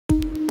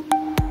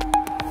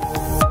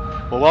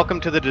Well,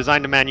 welcome to the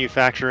Design to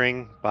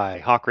Manufacturing by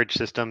Hawkridge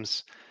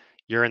Systems.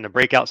 You're in the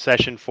breakout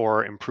session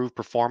for improved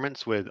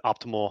performance with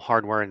optimal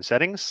hardware and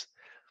settings.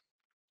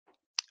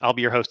 I'll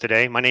be your host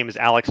today. My name is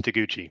Alex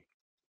Taguchi.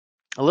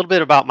 A little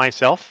bit about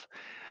myself.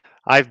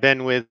 I've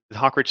been with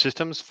Hawkridge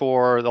Systems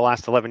for the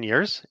last 11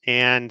 years,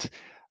 and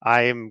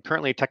I am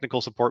currently a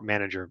technical support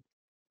manager.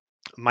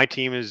 My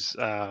team is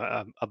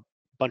a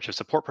bunch of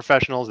support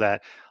professionals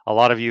that a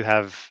lot of you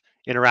have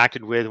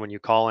interacted with when you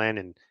call in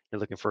and you're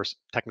looking for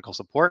technical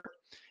support.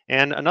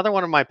 And another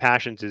one of my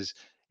passions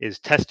is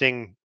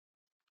testing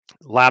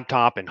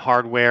laptop and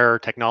hardware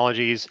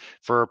technologies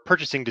for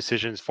purchasing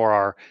decisions for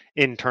our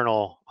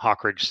internal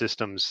Hawkridge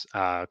Systems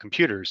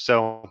computers.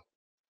 So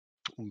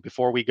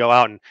before we go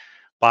out and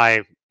buy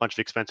a bunch of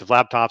expensive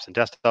laptops and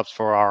desktops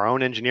for our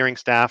own engineering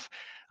staff,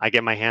 I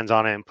get my hands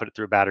on it and put it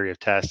through a battery of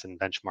tests and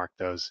benchmark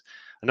those.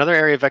 Another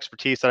area of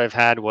expertise that I've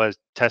had was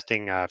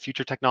testing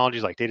future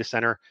technologies like data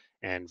center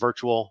and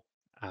virtual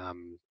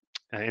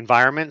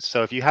environments.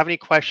 So if you have any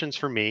questions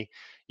for me,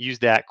 use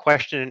that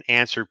question and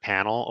answer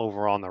panel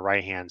over on the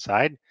right hand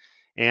side,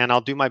 and I'll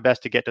do my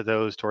best to get to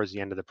those towards the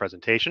end of the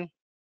presentation.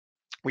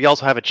 We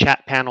also have a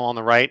chat panel on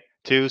the right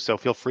too, so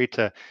feel free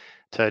to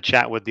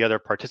chat with the other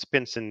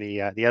participants and the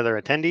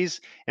other attendees.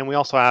 And we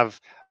also have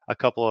a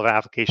couple of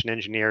application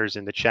engineers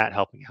in the chat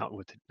helping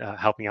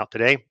out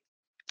today,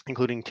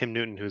 including Tim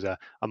Newton, who's a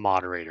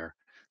moderator.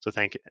 So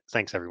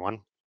thanks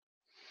everyone.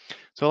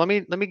 So let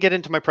me get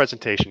into my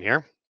presentation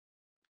here,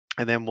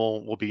 and then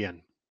we'll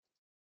begin.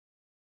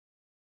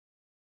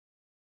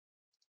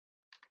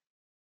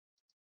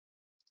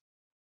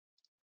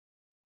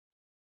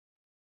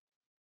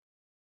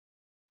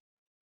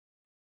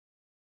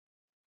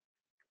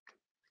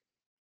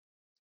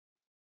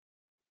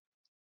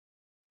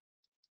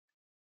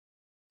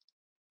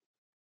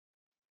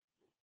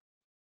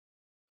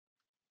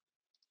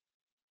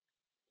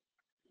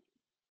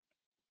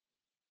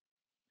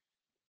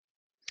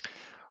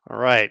 All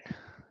right.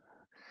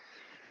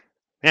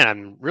 Man,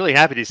 I'm really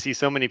happy to see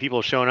so many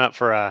people showing up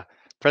for a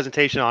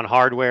presentation on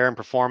hardware and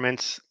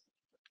performance.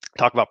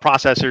 Talk about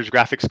processors,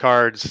 graphics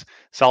cards,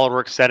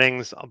 SolidWorks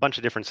settings, a bunch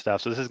of different stuff.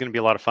 So this is going to be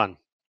a lot of fun.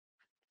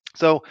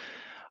 So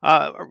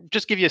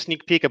just give you a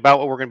sneak peek about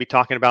what we're going to be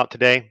talking about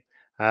today.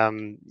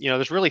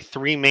 There's really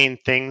three main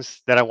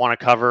things that I want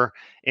to cover,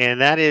 and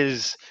that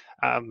is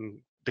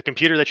the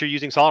computer that you're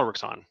using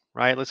SolidWorks on,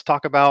 right? Let's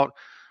talk about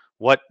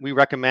what we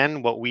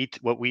recommend, what we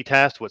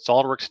test, what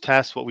SolidWorks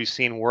tests, what we've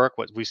seen work,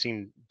 what we've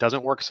seen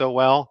doesn't work so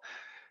well.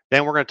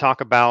 Then we're going to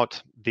talk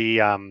about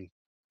the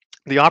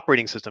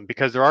operating system,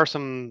 because there are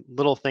some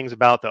little things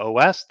about the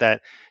OS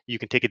that you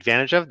can take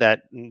advantage of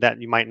that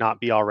you might not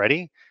be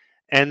already.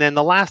 And then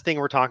the last thing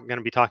we're going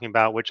to be talking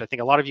about, which I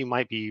think a lot of you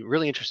might be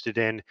really interested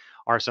in,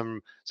 are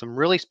some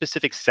really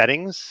specific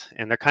settings,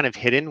 and they're kind of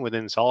hidden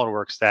within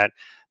SolidWorks that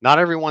not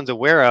everyone's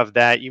aware of,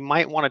 that you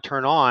might want to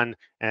turn on,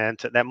 and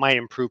that might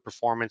improve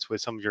performance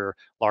with some of your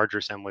larger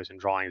assemblies and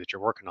drawings that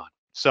you're working on.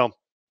 So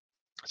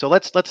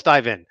let's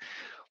dive in.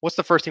 What's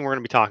the first thing we're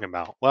going to be talking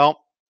about?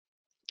 Well,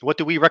 what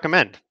do we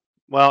recommend?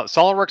 Well,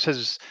 SolidWorks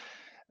has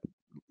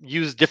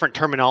used different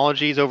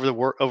terminologies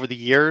over the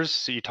years.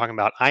 So you're talking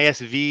about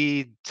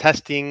ISV,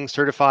 testing,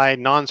 certified,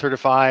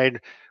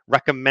 non-certified,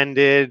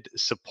 recommended,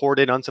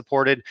 supported,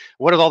 unsupported.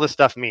 What does all this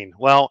stuff mean?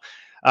 Well,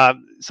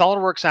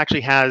 SolidWorks actually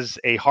has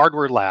a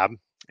hardware lab,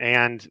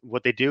 and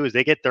what they do is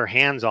they get their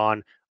hands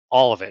on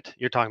all of it.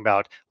 You're talking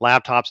about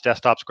laptops,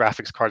 desktops,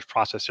 graphics cards,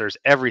 processors,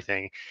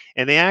 everything.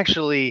 And they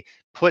actually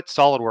put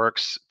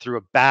SolidWorks through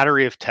a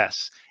battery of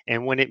tests.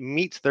 And when it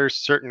meets their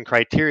certain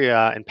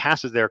criteria and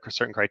passes their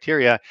certain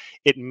criteria,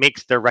 it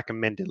makes their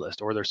recommended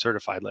list or their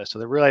certified list. So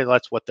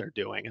that's what they're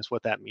doing, is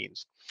what that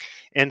means.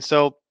 And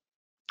so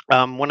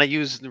when I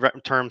use the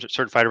terms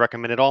certified or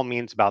recommended, it all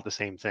means about the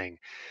same thing.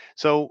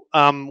 So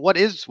what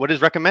is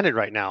recommended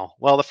right now?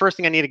 Well, the first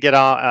thing I need to get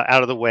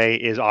out of the way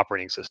is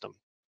operating system.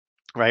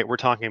 Right, we're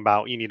talking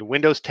about, you need a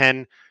Windows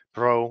 10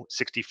 Pro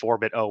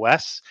 64-bit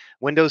OS.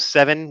 Windows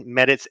 7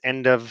 met its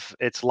end of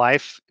its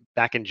life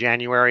back in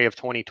January of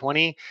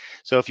 2020.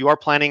 So if you are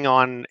planning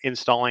on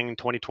installing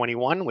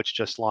 2021, which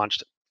just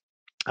launched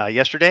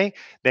yesterday,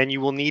 then you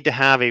will need to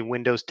have a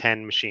Windows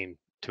 10 machine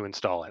to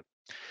install it.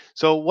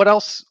 So what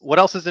else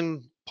is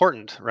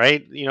important,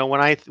 right?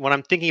 When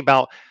I'm thinking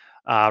about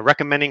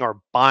recommending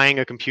or buying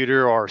a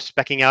computer or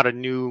specking out a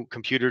new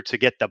computer to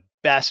get the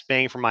best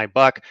bang for my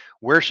buck,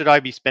 where should I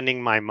be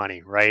spending my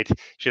money, right?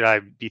 Should I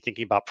be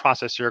thinking about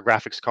processor,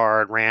 graphics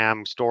card,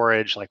 RAM,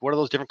 storage? Like, what are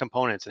those different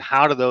components, and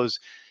how do those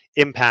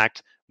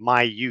impact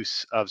my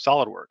use of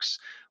SolidWorks?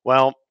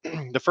 Well,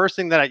 the first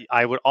thing that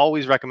I would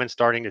always recommend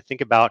starting to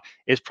think about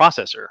is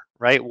processor,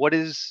 right? What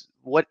is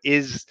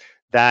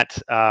that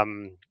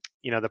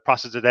the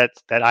processor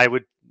that I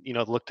would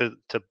look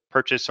to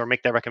purchase or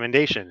make that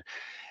recommendation.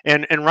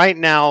 And right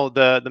now,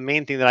 the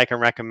main thing that I can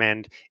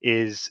recommend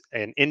is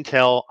an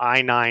Intel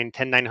i9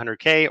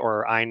 10900K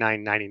or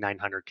i9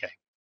 9900K.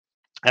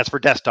 That's for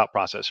desktop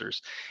processors.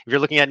 If you're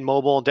looking at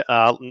mobile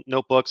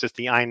notebooks, it's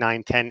the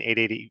i9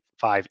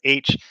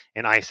 10885H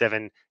and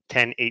i7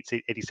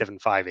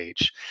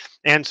 10875H.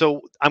 And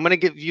so I'm going to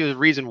give you a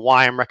reason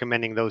why I'm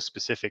recommending those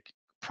specific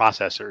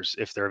processors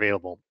if they're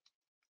available.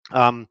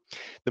 Um,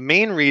 the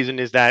main reason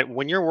is that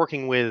when you're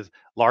working with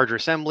larger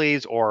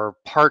assemblies or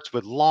parts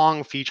with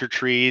long feature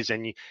trees,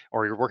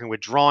 or you're working with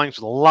drawings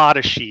with a lot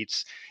of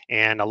sheets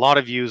and a lot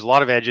of views, a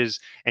lot of edges,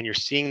 and you're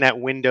seeing that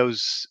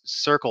Windows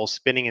circle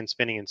spinning and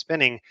spinning and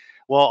spinning,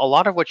 well, a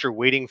lot of what you're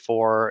waiting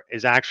for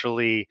is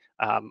actually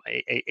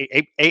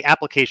a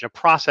application, a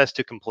process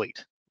to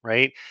complete,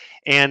 right?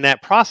 And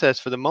that process,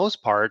 for the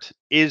most part,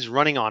 is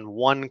running on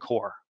one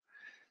core.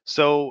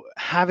 So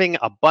having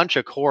a bunch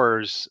of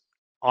cores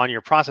on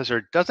your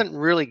processor doesn't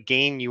really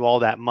gain you all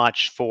that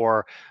much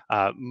for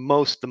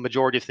the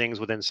majority of things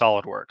within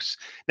SolidWorks.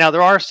 Now,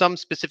 there are some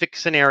specific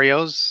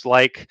scenarios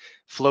like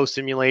flow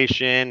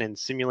simulation and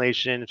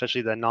simulation,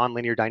 especially the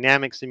nonlinear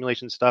dynamic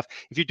simulation stuff.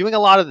 If you're doing a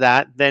lot of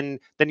that, then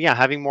yeah,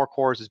 having more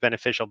cores is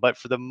beneficial. But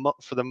for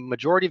the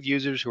majority of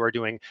users who are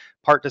doing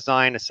part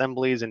design,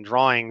 assemblies, and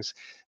drawings,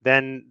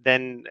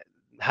 then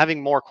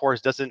having more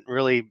cores doesn't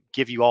really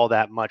give you all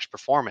that much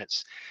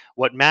performance.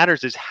 What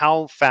matters is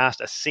how fast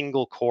a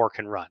single core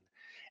can run.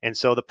 And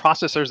so the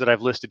processors that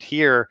I've listed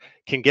here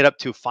can get up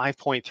to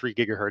 5.3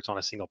 gigahertz on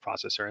a single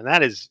processor, and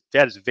that is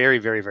very,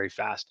 very, very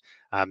fast.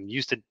 I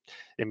mean,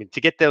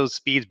 to get those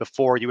speeds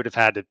before, you would have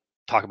had to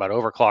talk about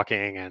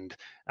overclocking and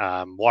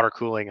water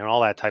cooling and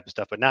all that type of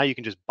stuff. But now you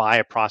can just buy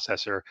a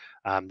processor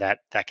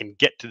that can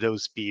get to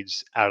those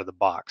speeds out of the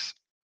box.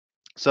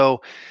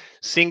 So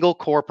single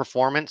core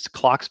performance,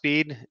 clock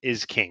speed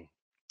is king.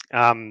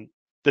 Um,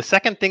 the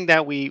second thing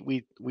that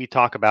we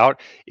talk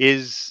about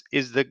is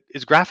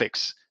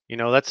graphics. You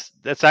know,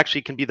 that's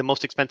actually can be the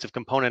most expensive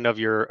component of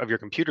your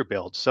computer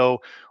build. So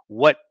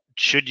what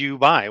should you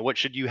buy? What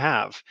should you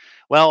have?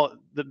 Well,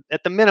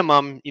 at the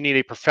minimum, you need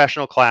a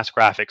professional class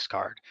graphics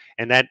card,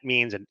 and that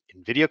means an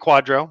NVIDIA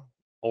Quadro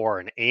or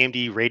an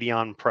AMD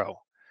Radeon Pro.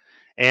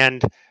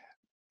 And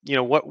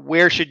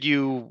where should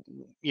you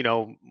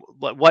know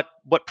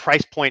what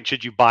price point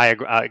should you buy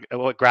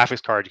what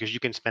graphics card, because you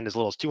can spend as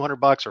little as $200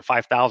 or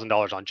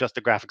 $5,000 on just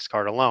the graphics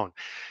card alone.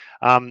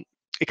 um,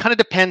 it kind of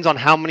depends on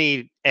how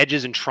many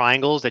edges and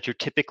triangles that you're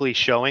typically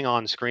showing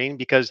on screen,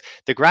 because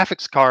the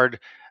graphics card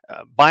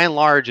by and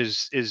large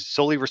is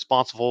solely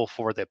responsible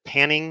for the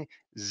panning,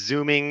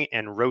 zooming,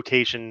 and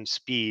rotation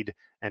speed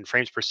and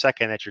frames per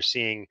second that you're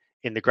seeing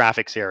in the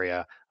graphics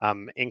area,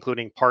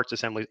 including parts,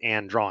 assemblies,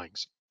 and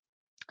drawings.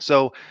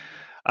 So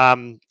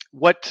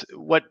what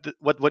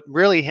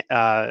really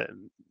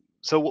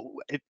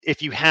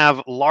if you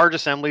have large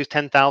assemblies,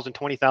 10,000,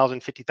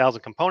 20,000,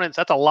 50,000 components,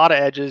 that's a lot of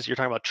edges. You're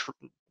talking about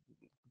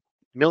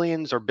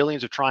millions or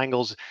billions of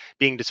triangles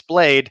being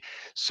displayed.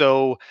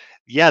 So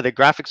yeah, the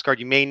graphics card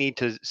you need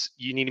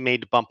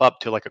to bump up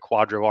to like a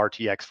Quadro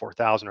RTX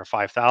 4000 or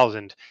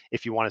 5000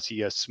 if you want to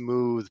see a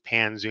smooth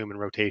pan, zoom, and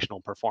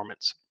rotational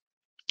performance.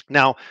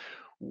 Now,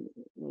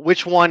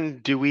 which one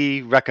do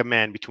we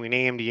recommend between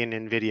AMD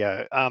and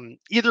NVIDIA?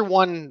 Either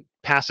one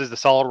passes the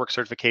SolidWorks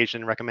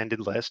certification recommended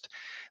list.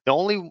 The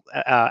only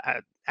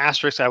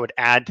asterisk I would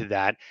add to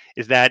that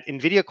is that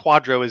NVIDIA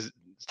Quadro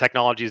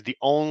technology is the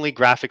only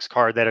graphics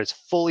card that is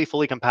fully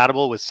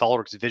compatible with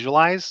SolidWorks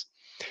Visualize.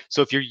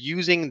 So if you're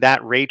using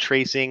that ray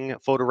tracing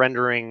photo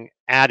rendering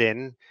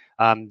add-in,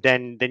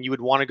 then you would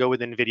want to go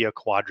with NVIDIA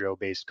Quadro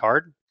based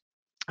card.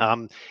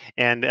 Um,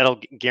 and that'll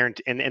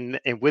guarantee, and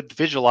with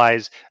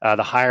Visualize,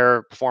 the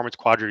higher performance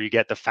Quadro you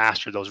get, the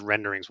faster those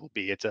renderings will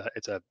be. It's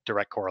a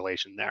direct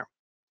correlation there.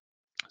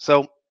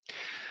 So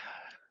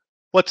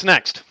what's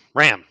next?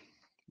 RAM,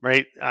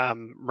 right?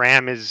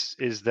 RAM is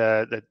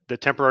the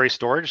temporary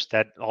storage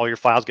that all your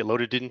files get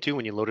loaded into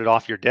when you load it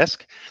off your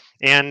disk,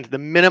 and the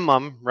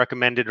minimum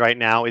recommended right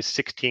now is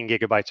 16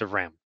 gigabytes of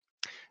RAM.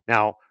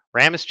 Now,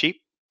 RAM is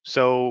cheap,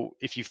 so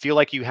if you feel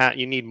like you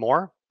need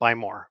more, buy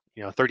more.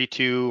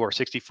 32 or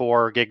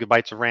 64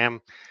 gigabytes of RAM.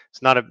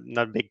 It's not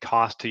a big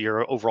cost to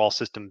your overall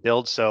system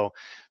build, so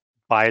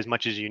buy as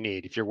much as you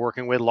need. If you're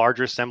working with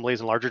larger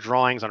assemblies and larger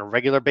drawings on a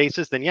regular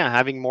basis, then yeah,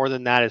 having more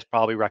than that is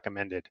probably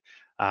recommended.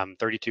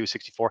 32,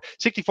 64.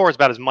 64 is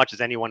about as much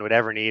as anyone would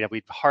ever need.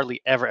 We'd hardly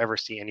ever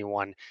see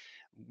anyone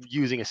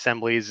using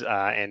assemblies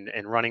and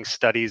running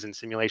studies and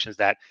simulations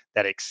that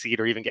exceed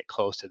or even get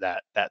close to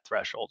that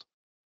threshold.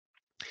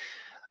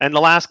 And the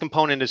last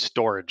component is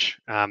storage.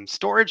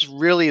 Storage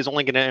really is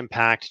only going to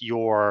impact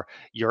your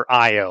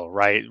I/O,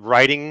 right?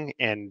 Writing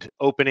and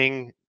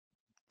opening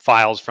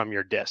files from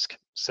your disk.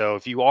 So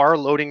if you are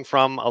loading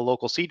from a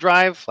local C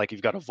drive, like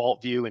you've got a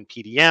Vault View in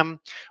PDM,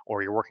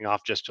 or you're working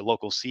off just a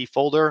local C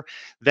folder,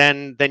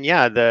 then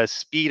yeah, the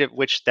speed at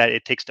which that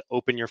it takes to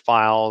open your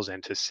files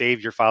and to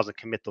save your files and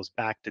commit those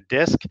back to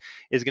disk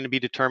is going to be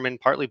determined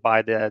partly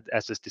by the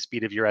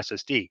speed of your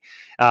SSD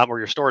or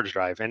your storage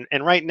drive.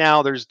 And right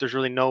now, there's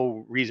really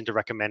no reason to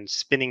recommend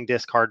spinning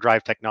disk hard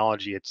drive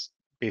technology.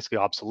 basically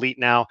obsolete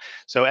now.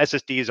 So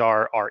SSDs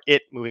are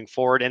it moving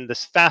forward, and the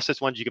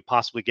fastest ones you could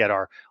possibly get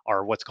are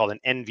what's called an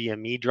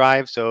NVMe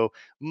drive. So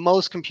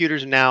most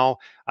computers now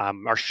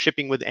are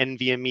shipping with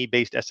NVMe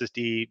based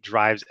SSD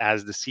drives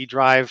as the C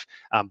drive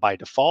by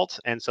default,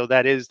 and so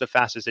that is the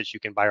fastest that you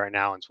can buy right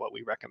now, and it's what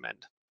we recommend.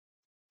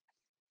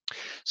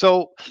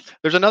 So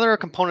there's another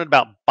component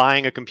about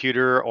buying a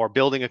computer or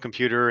building a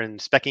computer and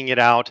specing it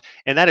out,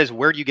 and that is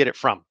where do you get it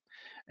from?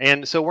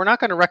 And so we're not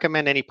going to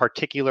recommend any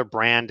particular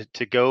brand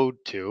to go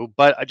to,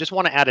 but I just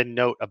want to add a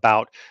note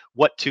about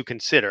what to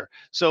consider.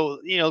 So,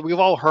 we've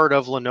all heard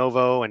of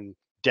Lenovo and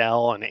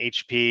Dell and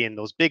HP and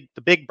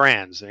the big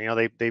brands.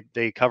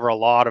 They cover a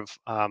lot,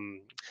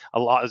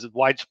 is a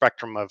wide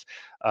spectrum of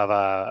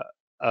uh,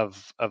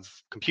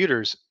 of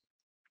computers,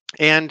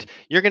 and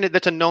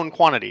that's a known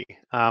quantity.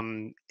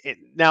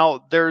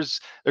 Now there's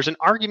an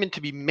argument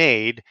to be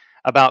made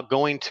about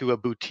going to a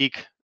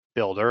boutique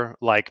builder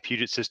like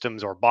Puget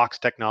Systems or Box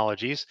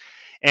Technologies,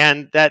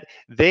 and that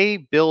they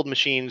build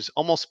machines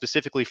almost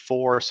specifically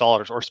for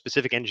SolidWorks or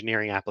specific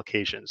engineering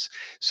applications.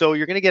 So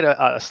you're going to get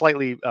a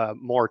slightly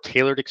more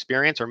tailored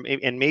experience,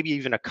 and maybe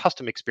even a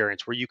custom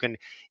experience where you can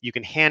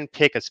hand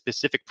pick a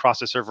specific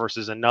processor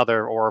versus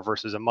another, or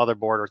versus a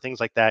motherboard or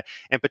things like that,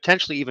 and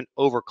potentially even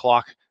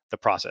overclock the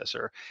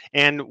processor.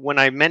 And when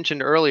I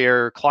mentioned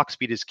earlier, clock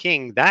speed is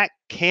king, that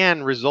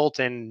can result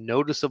in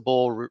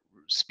noticeable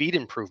speed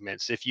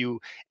improvements if you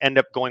end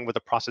up going with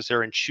a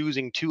processor and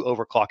choosing to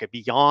overclock it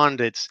beyond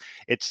its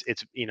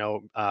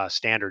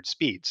standard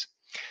speeds.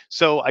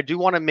 So I do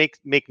want to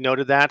make note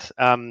of that.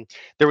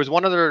 There was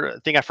one other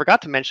thing I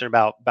forgot to mention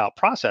about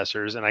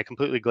processors, and I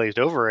completely glazed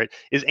over it.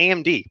 Is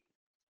AMD.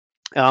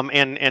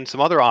 And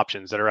some other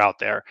options that are out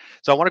there.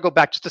 So I want to go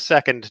back just a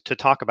second to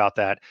talk about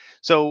that.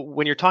 So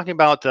when you're talking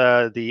about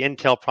the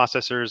Intel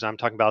processors, I'm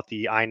talking about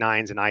the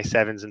i9s and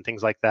i7s and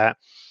things like that.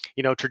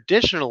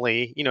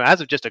 Traditionally,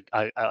 as of just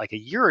like a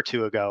year or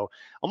two ago,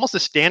 almost the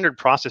standard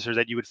processors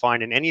that you would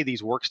find in any of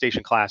these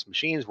workstation class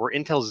machines were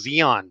Intel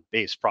Xeon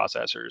based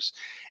processors,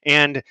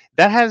 and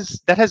that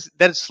has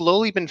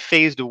slowly been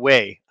phased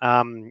away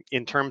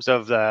in terms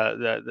of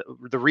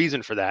the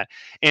reason for that,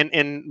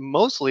 and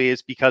mostly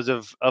it's because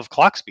of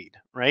clock speed,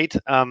 right?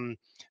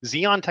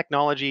 Xeon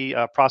technology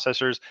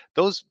processors,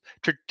 those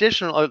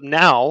traditional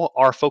now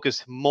are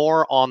focused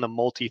more on the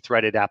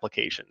multi-threaded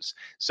applications.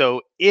 So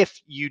if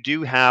you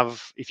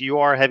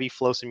are a heavy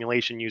flow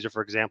simulation user,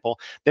 for example,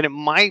 then it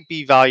might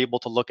be valuable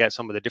to look at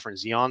some of the different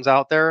Xeons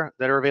out there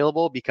that are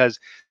available, because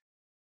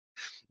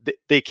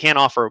they can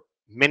offer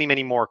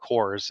many more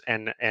cores,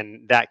 and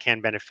that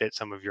can benefit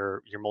some of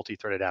your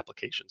multi-threaded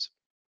applications.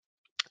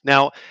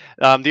 Now,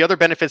 the other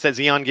benefits that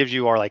Xeon gives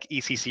you are like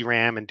ECC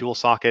RAM and dual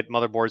socket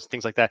motherboards,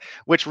 things like that,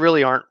 which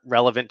really aren't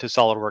relevant to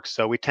SolidWorks.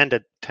 So we tend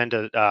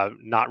to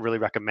not really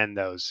recommend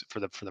those for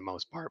the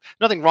most part.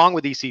 Nothing wrong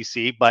with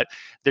ECC, but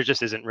there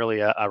just isn't really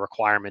a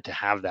requirement to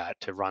have that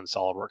to run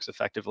SolidWorks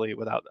effectively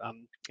without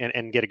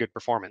and get a good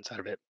performance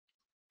out of it.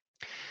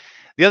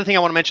 The other thing I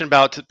want to mention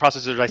about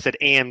processors, I said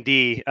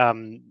AMD.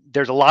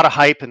 There's a lot of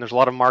hype and there's a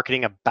lot of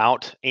marketing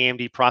about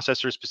AMD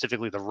processors,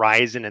 specifically the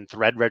Ryzen and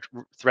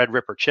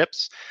Threadripper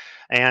chips,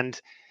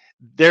 and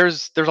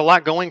there's a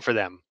lot going for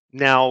them.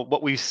 Now,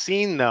 what we've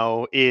seen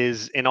though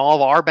is in all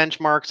of our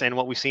benchmarks and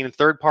what we've seen in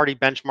third-party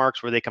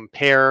benchmarks where they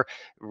compare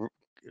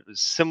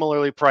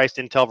similarly priced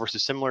Intel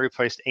versus similarly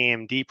priced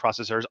AMD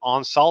processors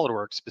on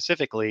SolidWorks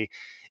specifically,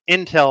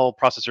 Intel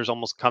processors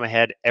almost come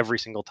ahead every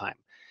single time.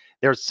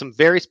 There's some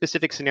very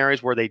specific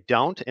scenarios where they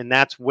don't, and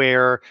that's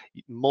where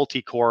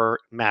multi-core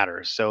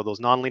matters. So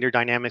those nonlinear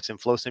dynamics and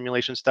flow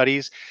simulation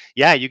studies,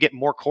 yeah, you get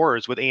more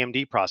cores with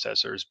AMD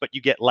processors, but you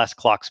get less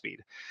clock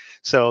speed.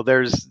 So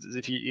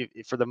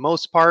for the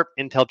most part,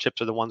 Intel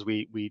chips are the ones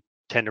we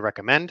tend to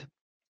recommend.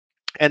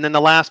 And then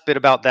the last bit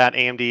about that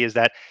AMD is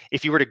that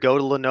if you were to go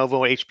to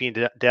Lenovo, HP,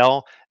 and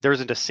Dell, there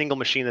isn't a single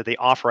machine that they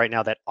offer right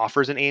now that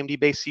offers an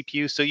AMD-based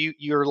CPU. So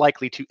you're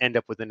likely to end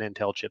up with an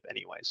Intel chip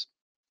anyways.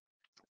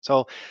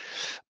 So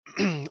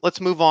let's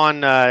move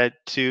on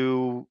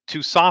to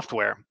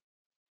software.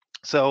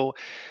 So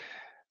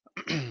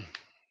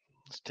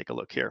let's take a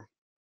look here.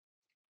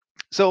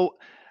 So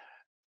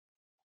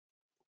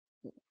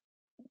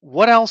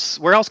where else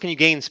can you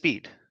gain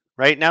speed?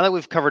 Right now that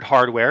we've covered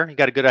hardware, you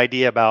got a good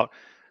idea about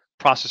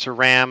processor,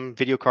 RAM,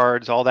 video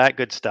cards, all that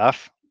good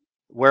stuff.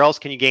 Where else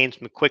can you gain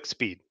some quick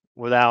speed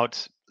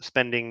without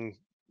spending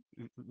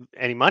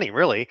any money,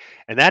 really?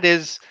 And that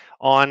is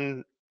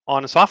on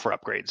software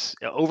upgrades.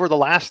 Over the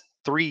last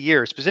 3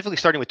 years, specifically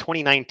starting with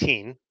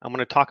 2019, I'm going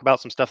to talk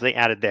about some stuff they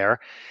added there.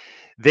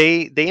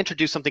 They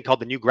introduced something called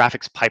the new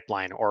graphics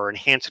pipeline, or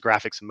enhanced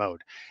graphics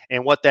mode,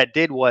 and what that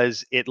did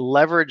was it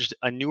leveraged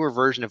a newer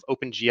version of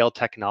OpenGL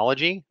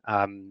technology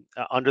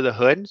under the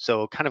hood,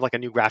 so kind of like a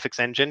new graphics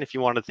engine, if you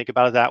want to think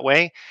about it that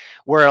way,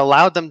 where it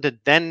allowed them to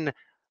then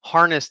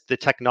harness the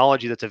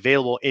technology that's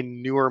available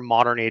in newer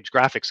modern age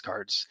graphics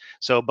cards.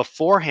 So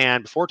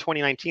beforehand, before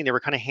 2019, they were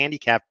kind of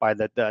handicapped by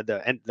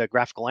the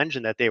graphical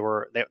engine that they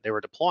were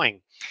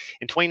deploying.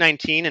 In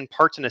 2019, in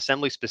parts and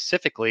assembly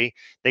specifically,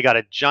 they got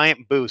a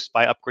giant boost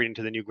by upgrading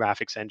to the new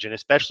graphics engine,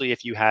 especially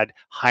if you had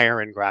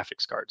higher end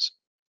graphics cards.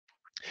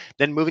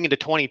 Then moving into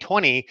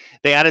 2020,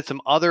 they added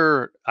some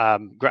other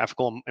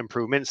graphical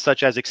improvements,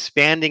 such as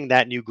expanding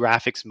that new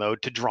graphics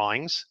mode to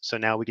drawings. So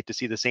now we get to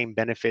see the same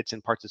benefits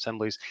in parts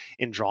assemblies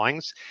in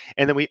drawings.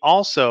 And then we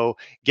also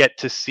get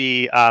to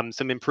see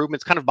some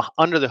improvements kind of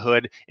under the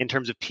hood in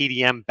terms of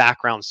PDM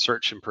background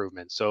search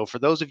improvements. So for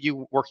those of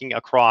you working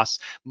across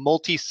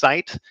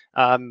multi-site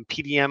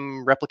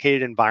PDM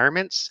replicated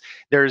environments,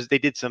 they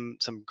did some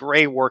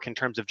great work in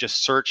terms of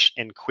just search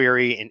and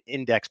query and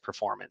index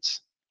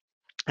performance.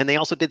 And they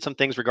also did some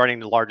things regarding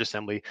the large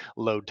assembly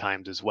load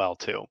times as well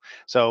too.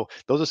 So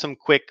those are some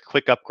quick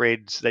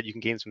upgrades that you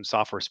can gain some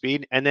software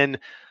speed. And then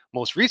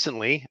most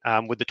recently,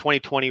 with the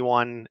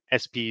 2021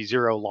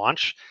 SP0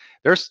 launch,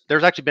 there's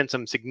actually been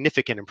some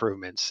significant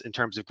improvements in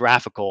terms of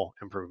graphical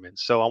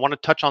improvements. So I want to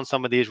touch on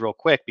some of these real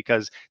quick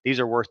because these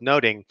are worth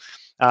noting.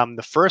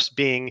 The first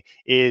being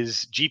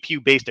is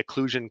GPU-based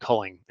occlusion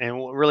culling,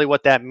 and really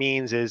what that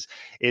means is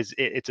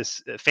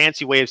it's a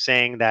fancy way of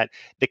saying that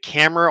the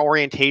camera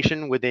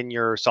orientation within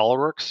your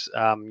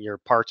SOLIDWORKS, your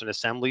parts and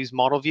assemblies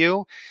model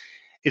view,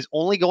 is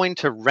only going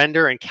to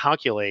render and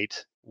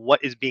calculate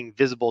what is being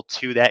visible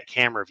to that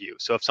camera view.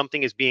 So if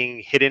something is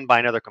being hidden by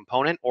another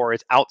component or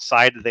is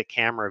outside of the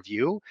camera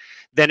view,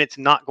 then it's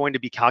not going to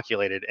be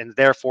calculated. And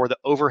therefore, the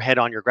overhead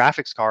on your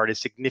graphics card is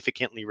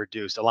significantly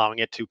reduced, allowing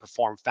it to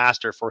perform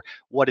faster for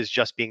what is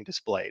just being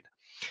displayed.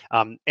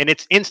 And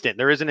it's instant.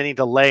 There isn't any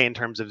delay in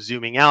terms of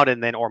zooming out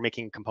and then or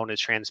making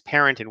components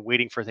transparent and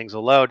waiting for things to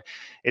load.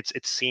 It's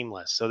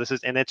seamless. So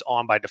it's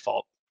on by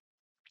default.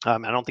 I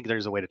don't think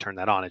there's a way to turn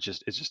that on. It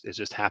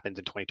just happens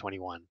in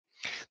 2021.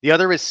 The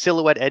other is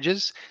silhouette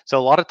edges. So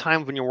a lot of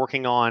times when you're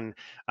working on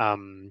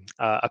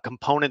a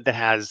component that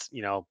has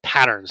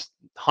patterns,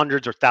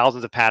 hundreds or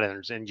thousands of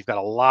patterns, and you've got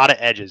a lot of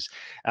edges,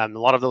 a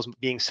lot of those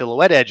being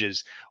silhouette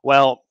edges.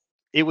 Well,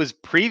 it was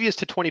previous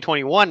to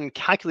 2021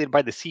 calculated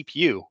by the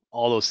CPU,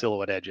 all those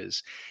silhouette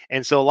edges.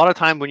 And so a lot of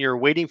time when you're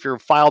waiting for your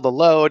file to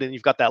load and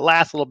you've got that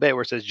last little bit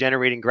where it says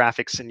generating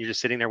graphics and you're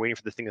just sitting there waiting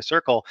for the thing to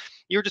circle,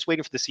 you're just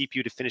waiting for the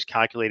CPU to finish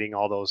calculating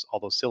all those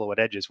silhouette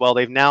edges. Well,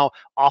 they've now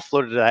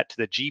offloaded that to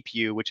the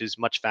GPU, which is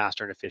much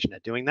faster and efficient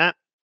at doing that.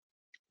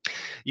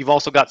 You've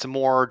also got some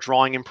more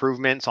drawing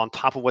improvements on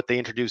top of what they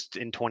introduced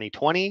in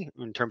 2020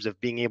 in terms of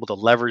being able to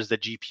leverage the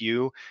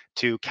GPU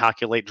to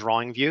calculate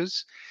drawing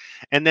views.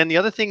 And then the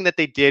other thing that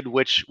they did,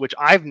 which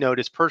I've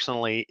noticed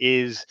personally,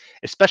 is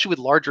especially with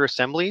larger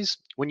assemblies,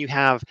 when you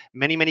have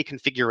many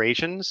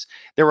configurations,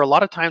 there were a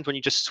lot of times when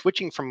you're just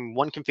switching from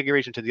one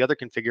configuration to the other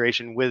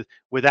configuration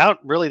without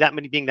really that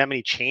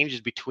many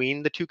changes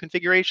between the two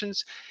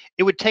configurations.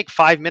 It would take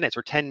 5 minutes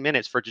or 10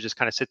 minutes for it to just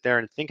kind of sit there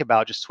and think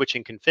about just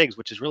switching configs,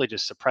 which is really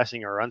just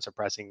suppressing or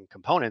unsuppressing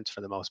components for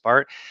the most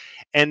part.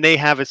 And they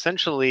have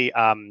essentially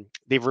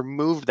they've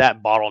removed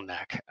that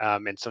bottleneck,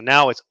 and so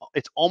now it's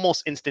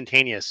almost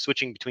instantaneous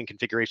switching between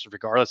configurations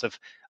regardless of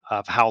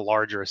how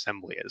large your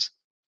assembly is.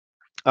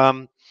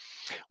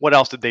 What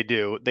else did they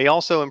do? They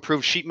also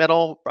improved sheet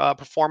metal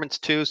performance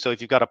too. So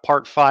if you've got a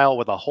part file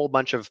with a whole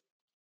bunch of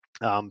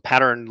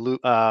pattern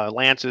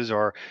lances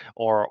or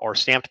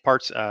stamped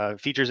parts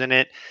features in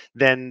it,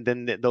 then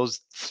those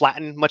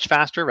flatten much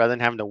faster rather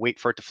than having to wait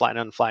for it to flatten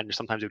and unflatten.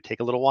 Sometimes it would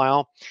take a little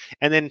while.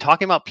 And then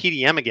talking about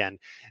PDM again,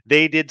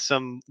 they did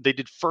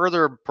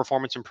further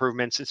performance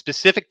improvements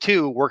specific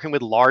to working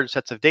with large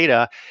sets of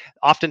data.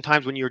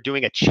 Oftentimes when you're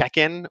doing a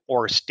check-in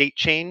or a state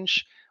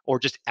change, or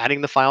just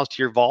adding the files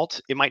to your vault,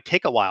 it might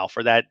take a while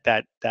for that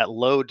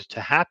load to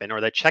happen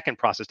or that check-in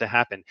process to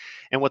happen.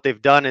 And what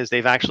they've done is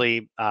they've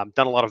actually done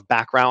a lot of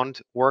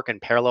background work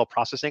and parallel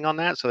processing on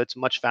that, so it's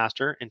much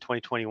faster in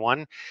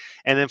 2021.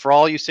 And then for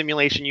all you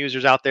simulation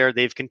users out there,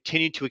 they've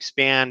continued to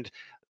expand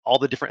all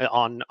the different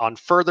on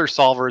further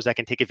solvers that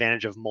can take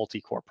advantage of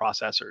multi-core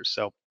processors.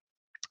 So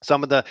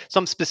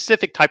some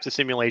specific types of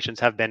simulations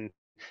have been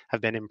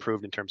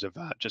improved in terms of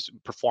just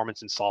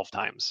performance and solve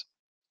times.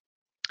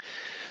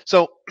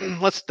 So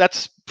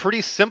that's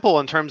pretty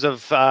simple in terms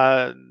of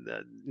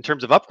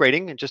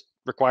upgrading. It just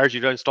requires you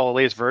to install the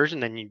latest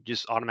version, and you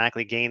just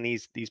automatically gain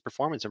these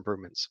performance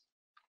improvements.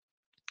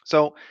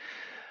 So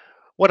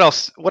what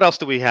else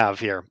do we have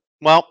here?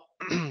 Well,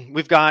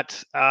 we've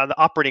got the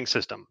operating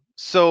system.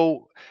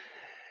 So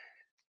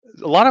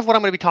a lot of what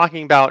I'm going to be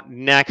talking about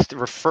next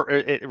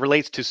it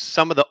relates to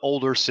some of the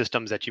older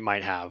systems that you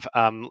might have.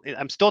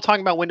 I'm still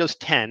talking about Windows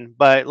 10,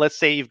 but let's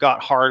say you've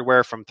got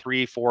hardware from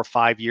 3, 4,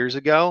 5 years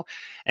ago,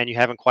 and you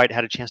haven't quite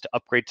had a chance to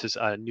upgrade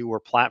to a newer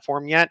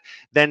platform yet.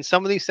 Then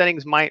some of these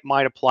settings might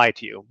apply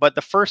to you. But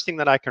the first thing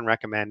that I can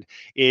recommend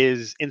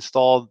is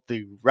install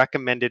the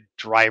recommended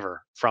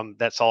driver from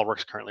that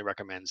SOLIDWORKS currently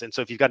recommends. And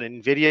so if you've got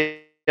an NVIDIA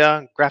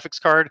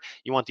graphics card,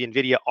 you want the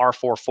NVIDIA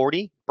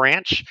R440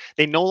 branch.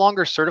 They no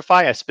longer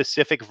certify a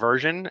specific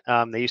version.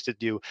 They used to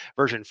do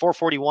version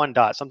 441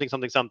 dot something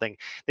something something.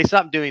 They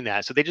stopped doing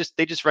that, so they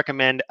just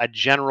recommend a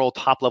general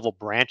top level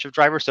branch of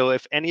driver. So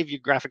if any of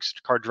your graphics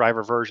card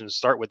driver versions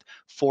start with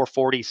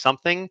 440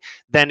 something,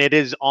 then it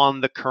is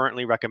on the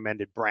currently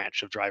recommended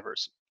branch of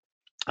drivers.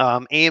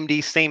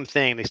 AMD, same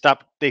thing.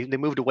 They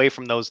moved away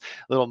from those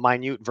little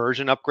minute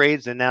version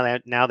upgrades, and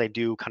now they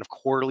do kind of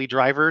quarterly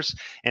drivers.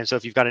 And so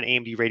if you've got an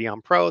AMD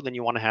Radeon Pro, then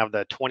you want to have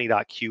the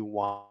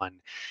 20.Q1.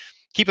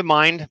 Keep in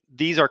mind,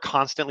 these are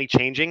constantly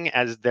changing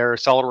as their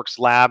SolidWorks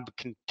lab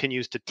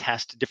continues to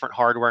test different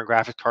hardware and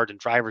graphics cards and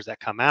drivers that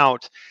come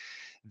out.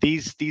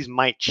 These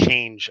might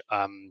change,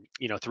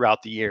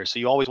 throughout the year. So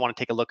you always want to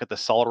take a look at the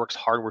SolidWorks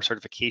hardware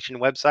certification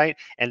website,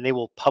 and they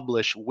will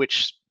publish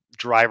which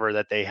driver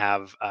that they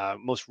have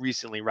most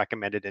recently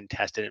recommended and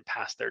tested and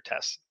passed their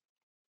tests.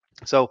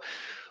 So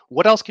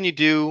what else can you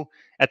do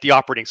at the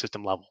operating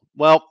system level?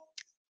 Well,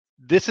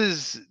 this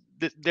is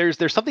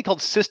there's something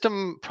called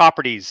system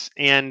properties,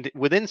 and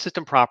within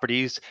system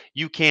properties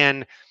you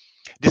can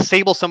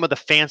disable some of the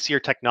fancier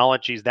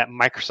technologies that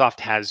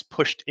Microsoft has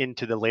pushed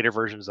into the later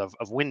versions of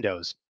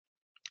Windows.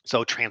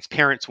 So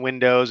transparent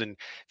windows and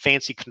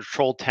fancy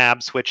control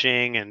tab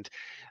switching and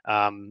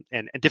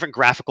different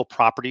graphical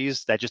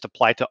properties that just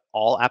apply to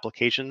all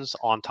applications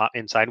on top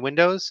inside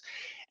Windows.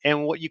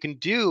 And what you can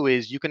do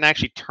is you can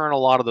actually turn a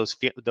lot of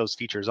those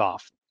features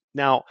off.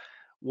 Now,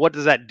 what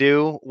does that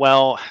do?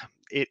 Well,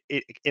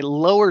 it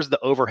lowers the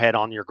overhead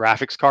on your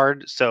graphics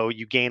card, so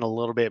you gain a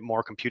little bit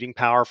more computing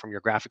power from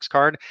your graphics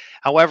card.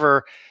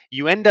 However,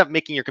 you end up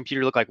making your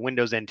computer look like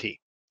Windows NT.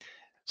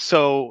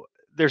 So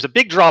there's a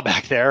big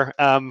drawback there.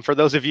 For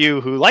those of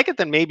you who like it,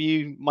 then maybe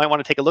you might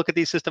want to take a look at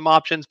these system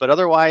options. But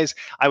otherwise,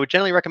 I would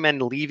generally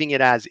recommend leaving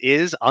it as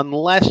is,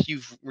 unless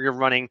you're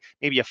running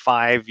maybe a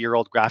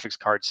 5-year-old graphics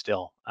card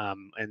still,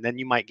 and then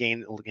you might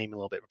gain a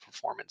little bit of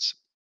performance.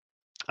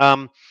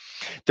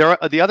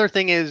 The other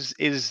thing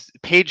is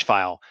page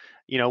file.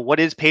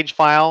 What is page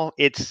file?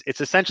 It's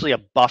essentially a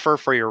buffer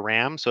for your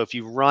RAM. So if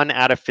you run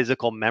out of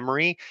physical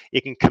memory,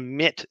 it can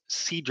commit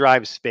C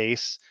drive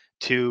space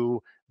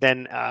to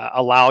then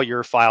allow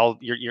your file,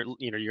 your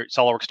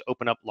SolidWorks to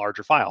open up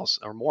larger files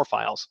or more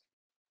files.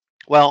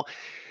 Well,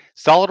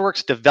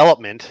 SolidWorks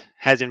development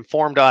has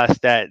informed us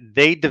that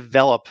they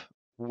develop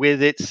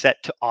with it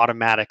set to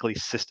automatically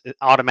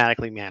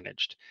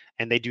managed,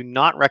 and they do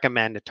not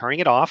recommend turning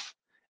it off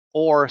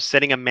or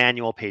setting a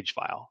manual page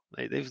file.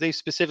 They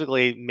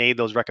specifically made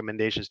those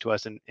recommendations to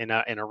us in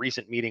a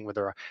recent meeting with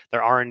their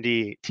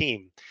R&D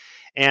team,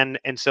 and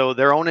so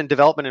their own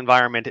development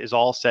environment is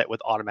all set with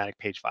automatic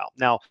page file.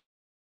 Now,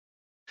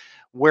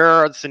 where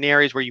are the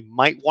scenarios where you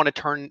might want to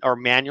turn or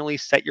manually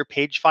set your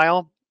page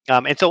file?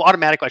 And so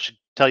automatic, I should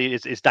tell you,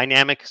 is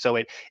dynamic. So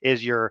it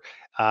is your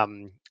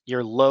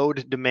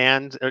load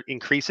demand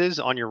increases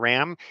on your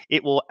RAM.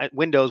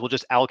 Windows will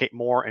just allocate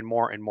more and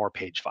more and more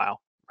page file,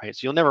 right?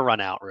 So you'll never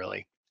run out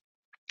really.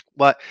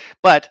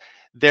 But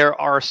there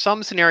are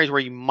some scenarios where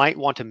you might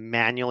want to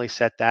manually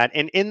set that,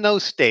 and in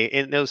those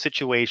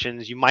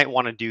situations, you might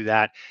want to do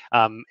that.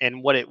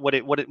 And what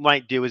it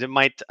might do is it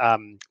might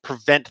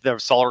prevent the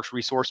SolidWorks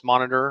resource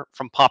monitor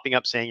from popping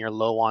up saying you're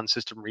low on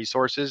system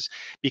resources,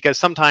 because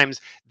sometimes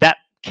that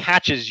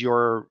catches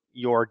your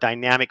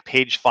dynamic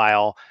page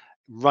file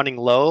running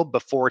low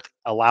before it's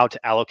allowed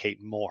to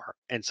allocate more,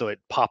 and so it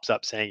pops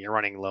up saying you're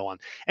running low on.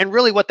 And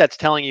really, what that's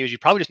telling you is you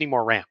probably just need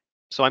more RAM.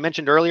 So I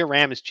mentioned earlier,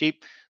 RAM is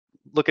cheap.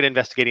 Look at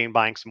investigating and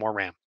buying some more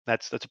RAM.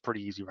 That's a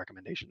pretty easy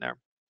recommendation there.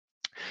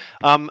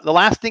 The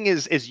last thing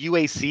is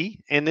UAC,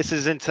 and this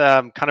isn't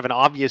kind of an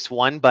obvious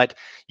one, but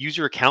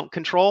user account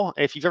control.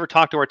 If you've ever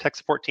talked to our tech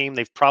support team,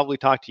 they've probably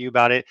talked to you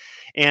about it.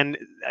 And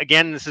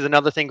again, this is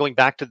another thing going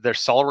back to their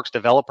SolidWorks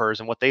developers,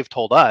 and what they've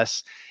told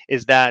us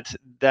is that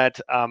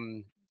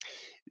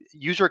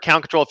user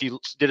account control, if you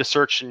did a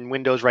search in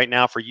Windows right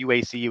now for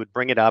UAC, you would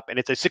bring it up, and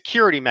it's a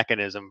security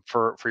mechanism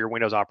for your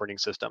Windows operating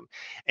system.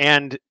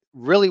 And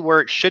really where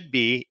it should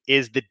be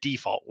is the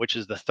default, which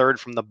is the third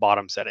from the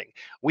bottom setting.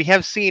 We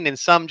have seen in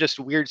some just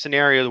weird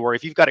scenarios where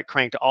if you've got it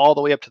cranked all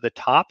the way up to the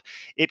top,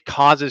 it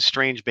causes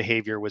strange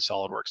behavior with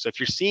SolidWorks. So if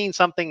you're seeing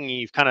something and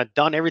you've kind of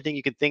done everything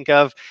you can think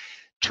of,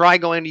 try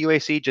going to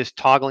UAC, just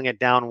toggling it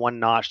down one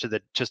notch to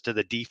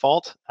the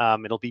default.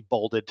 It'll be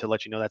bolded to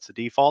let you know that's the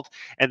default,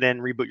 and then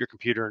reboot your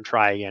computer and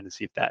try again and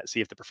see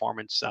if the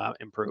performance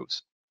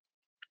improves.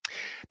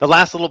 The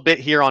last little bit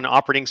here on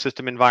operating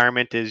system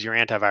environment is your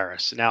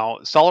antivirus. Now,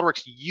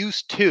 SolidWorks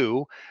used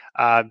to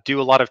do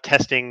a lot of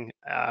testing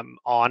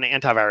on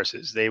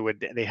antiviruses.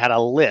 They had a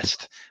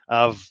list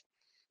of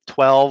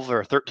 12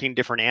 or 13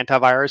 different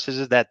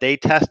antiviruses that they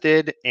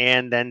tested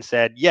and then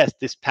said, yes,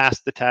 this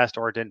passed the test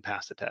or it didn't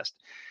pass the test.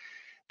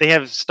 They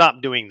have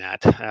stopped doing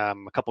that a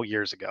couple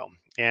years ago.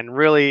 And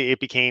really, it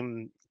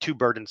became too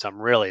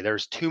burdensome, really.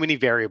 There's too many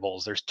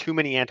variables. There's too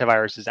many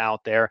antiviruses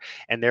out there.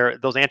 And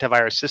those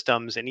antivirus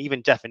systems and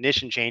even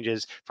definition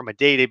changes from a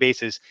day-to-day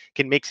basis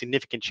can make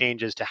significant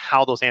changes to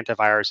how those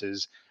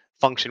antiviruses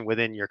function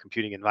within your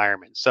computing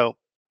environment. So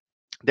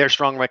Their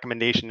strong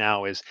recommendation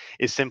now is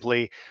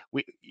simply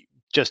we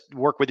just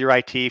work with your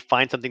IT,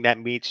 find something that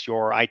meets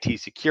your IT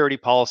security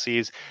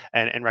policies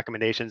and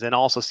recommendations, and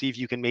also see if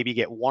you can maybe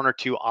get one or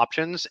two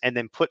options, and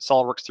then put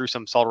SOLIDWORKS through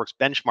some SOLIDWORKS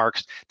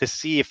benchmarks to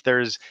see if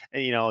there's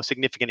a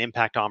significant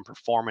impact on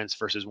performance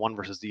versus one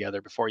versus the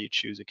other before you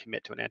choose to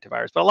commit to an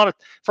antivirus. But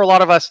for a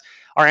lot of us,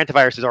 our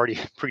antivirus is already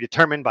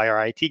predetermined by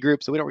our IT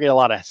group, so we don't get a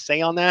lot of say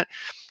on that.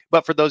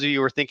 But for those of you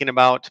who are thinking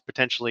about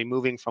potentially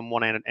moving from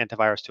one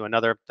antivirus to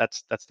another,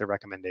 that's their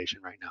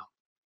recommendation right now.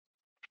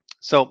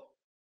 So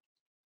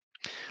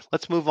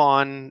let's move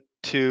on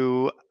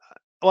to,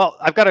 well,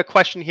 I've got a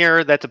question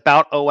here that's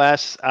about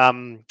OS,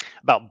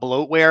 about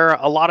bloatware.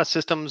 A lot of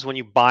systems, when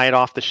you buy it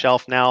off the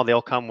shelf now,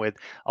 they'll come with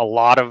a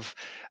lot of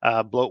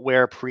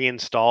bloatware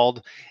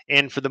pre-installed.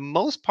 And for the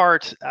most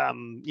part,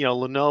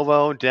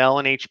 Lenovo, Dell,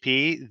 and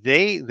HP,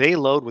 they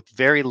load with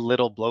very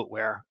little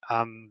bloatware.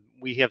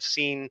 We have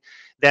seen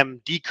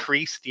them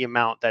decrease the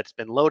amount that's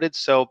been loaded.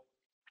 So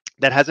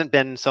that hasn't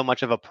been so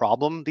much of a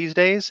problem these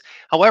days.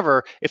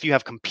 However, if you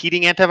have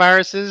competing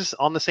antiviruses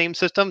on the same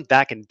system,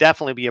 that can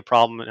definitely be a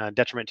problem,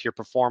 detriment to your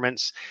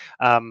performance.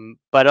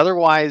 But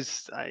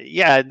otherwise,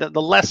 yeah,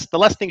 the less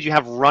things you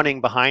have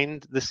running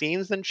behind the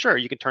scenes, then sure,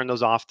 you can turn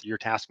those off through your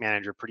task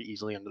manager pretty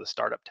easily under the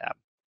startup tab.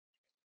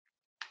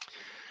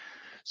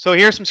 So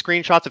here's some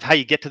screenshots of how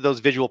you get to those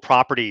visual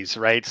properties,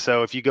 right?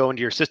 So if you go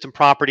into your system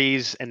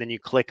properties and then you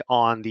click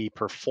on the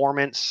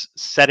performance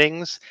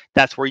settings,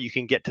 that's where you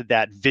can get to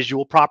that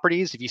visual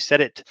properties. If you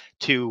set it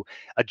to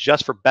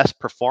adjust for best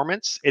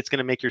performance, it's going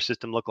to make your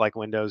system look like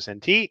Windows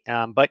NT,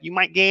 but you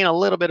might gain a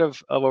little bit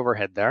of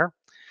overhead there.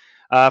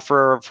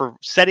 For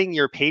setting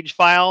your page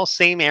file,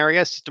 same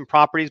area, system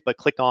properties, but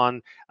click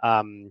on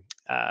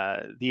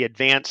the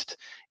advanced,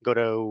 go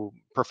to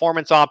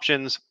performance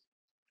options,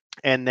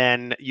 and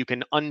then you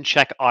can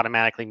uncheck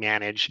automatically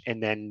manage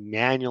and then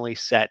manually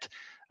set.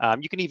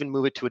 You can even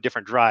move it to a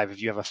different drive. If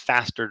you have a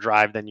faster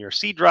drive than your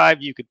C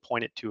drive, you could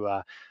point it to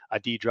a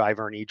D drive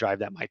or an E drive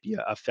that might be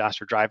a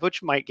faster drive,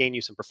 which might gain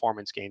you some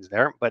performance gains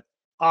there. But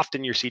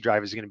often your C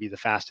drive is going to be the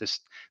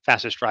fastest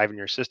drive in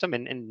your system,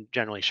 and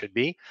generally should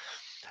be.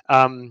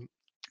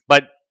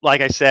 But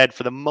like I said,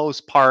 for the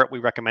most part, we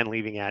recommend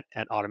leaving at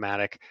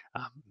automatic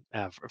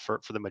for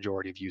the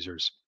majority of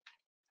users.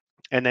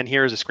 And then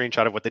here's a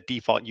screenshot of what the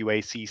default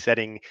UAC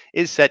setting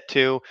is set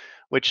to,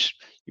 which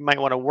you might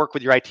want to work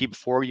with your IT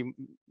before you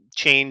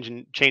change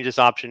this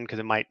option, because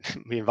it might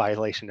be in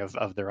violation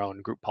of their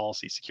own group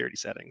policy security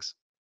settings.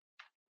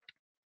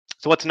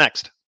 So what's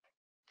next?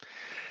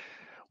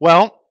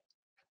 Well,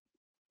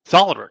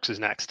 SolidWorks is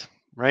next,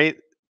 right?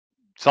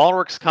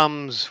 SolidWorks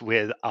comes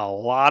with a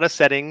lot of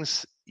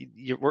settings.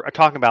 We're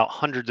talking about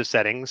hundreds of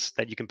settings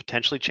that you can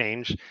potentially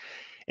change,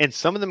 and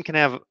some of them can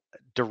have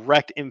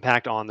direct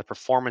impact on the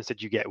performance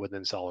that you get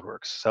within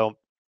SolidWorks. So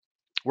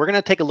we're going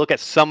to take a look at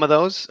some of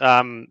those.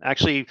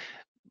 Actually,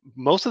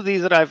 most of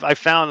these that I've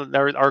found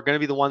are going to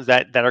be the ones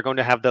that are going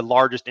to have the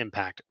largest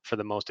impact for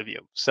the most of you.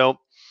 So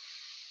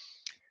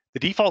the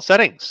default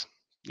settings.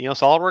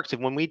 SolidWorks,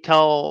 when we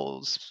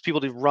tell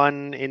people to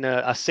run in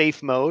a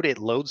safe mode, it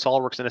loads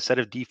SolidWorks in a set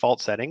of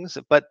default settings.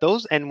 But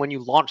and when you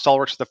launch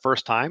SolidWorks the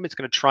first time, it's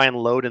going to try and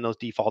load in those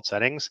default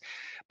settings.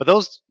 But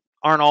those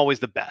aren't always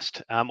the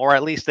best, or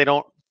at least they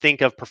don't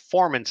think of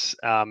performance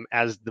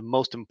as the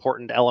most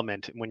important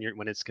element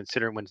when it's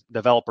considered when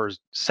developers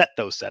set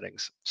those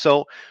settings.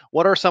 So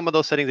what are some of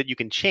those settings that you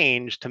can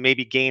change to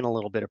maybe gain a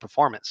little bit of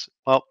performance?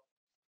 Well,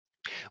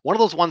 one of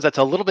those ones that's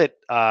a little bit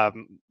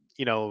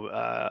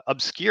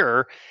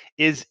obscure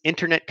is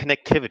internet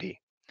connectivity.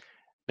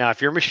 Now,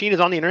 if your machine is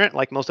on the internet,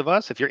 like most of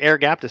us, if you're air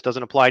gapped, this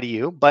doesn't apply to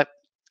you. But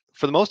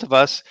for the most of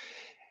us,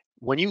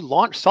 when you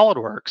launch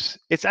SolidWorks,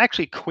 it's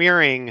actually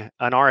querying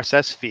an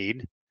RSS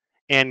feed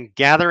and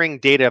gathering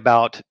data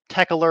about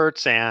tech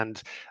alerts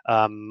and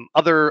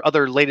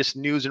other latest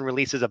news and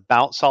releases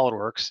about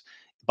SolidWorks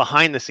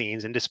behind the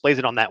scenes, and displays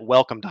it on that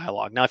welcome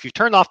dialog. Now, if you've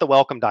turned off the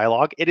welcome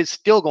dialog, it is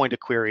still going to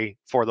query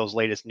for those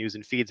latest news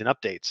and feeds and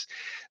updates.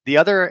 The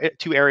other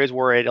two areas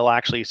where it'll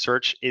actually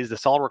search is the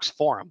SolidWorks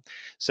forum.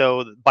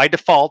 So by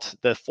default,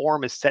 the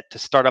forum is set to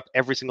start up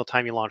every single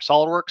time you launch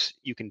SolidWorks.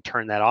 You can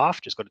turn that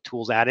off. Just go to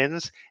Tools,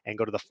 Add-ins, and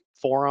go to the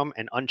forum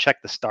and uncheck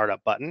the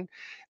startup button.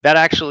 That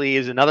actually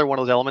is another one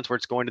of those elements where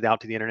it's going out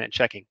to the internet and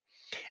checking.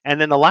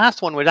 And then the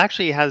last one, which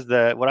actually has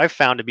what I've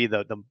found to be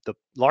the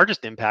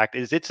largest impact,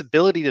 is its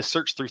ability to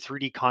search through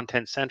 3D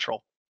Content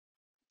Central.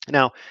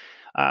 Now,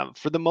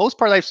 for the most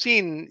part, I've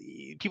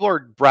seen people are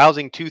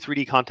browsing to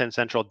 3D Content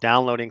Central,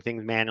 downloading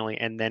things manually,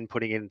 and then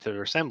putting it into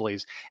their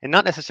assemblies, and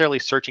not necessarily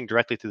searching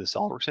directly through the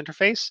SOLIDWORKS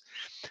interface.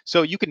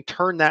 So you can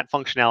turn that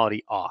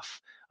functionality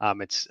off.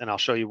 And I'll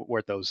show you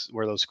where those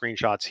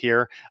screenshots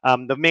here.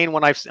 The main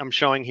one I'm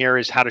showing here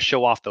is how to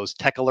show off those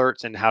tech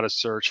alerts and how to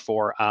search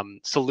for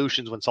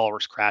solutions when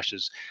SOLIDWORKS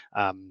crashes.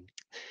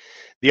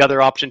 The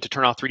other option to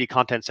turn off 3D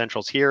Content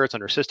Central is here. It's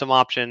under System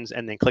Options,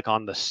 and then click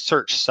on the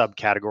Search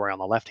subcategory on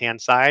the left-hand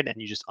side,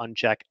 and you just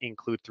uncheck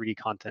Include 3D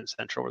Content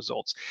Central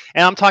Results.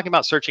 And I'm talking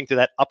about searching through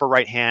that upper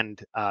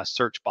right-hand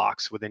search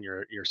box within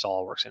your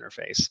SOLIDWORKS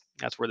interface.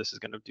 That's where this is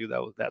going to do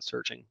that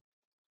searching.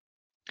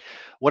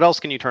 What else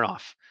can you turn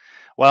off?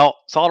 Well,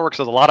 SOLIDWORKS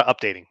does a lot of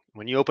updating.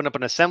 When you open up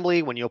an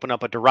assembly, when you open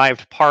up a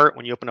derived part,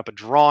 when you open up a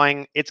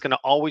drawing, it's going to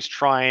always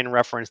try and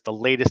reference the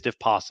latest if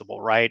possible,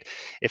 right?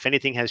 If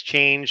anything has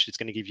changed, it's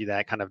going to give you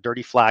that kind of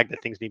dirty flag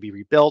that things need to be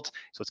rebuilt.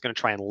 So it's going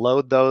to try and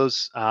load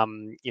those.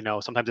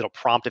 Sometimes it'll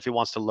prompt if it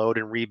wants to load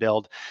and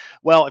rebuild.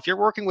 Well, if you're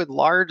working with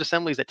large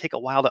assemblies that take a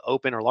while to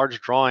open or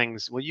large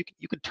drawings, well, you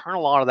could turn a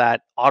lot of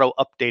that auto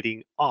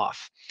updating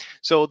off.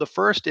 So the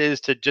first is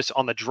to just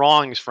on the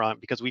drawings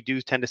front, because we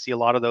do tend to see a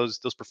lot of those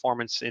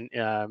performance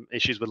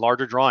issues with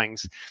larger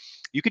drawings.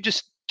 You could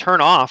just turn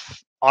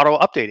off auto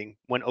updating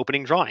when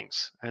opening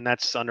drawings, and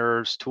that's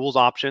under tools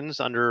options,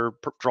 under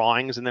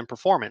drawings, and then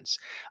performance.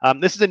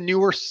 This is a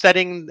newer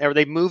setting, or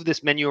they moved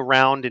this menu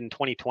around in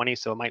 2020,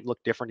 so it might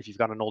look different if you've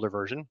got an older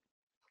version.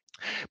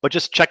 But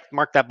just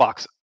mark that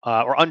box.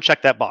 Or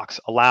uncheck that box,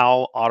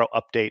 allow auto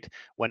update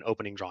when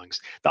opening drawings.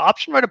 The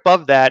option right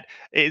above that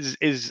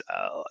is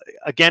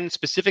again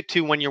specific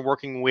to when you're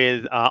working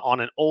with on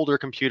an older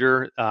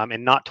computer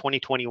and not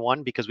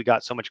 2021, because we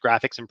got so much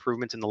graphics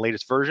improvements in the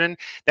latest version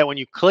that when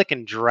you click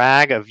and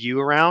drag a view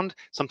around,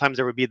 sometimes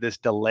there would be this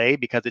delay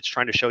because it's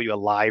trying to show you a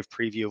live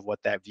preview of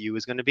what that view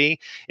is going to be.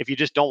 If you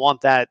just don't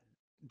want that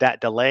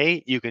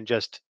delay, you can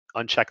just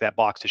uncheck that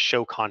box to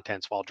show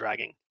contents while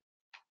dragging.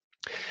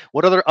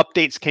 What other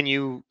updates can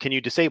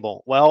you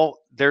disable?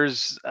 Well,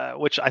 there's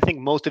which I think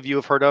most of you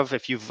have heard of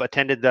if you've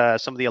attended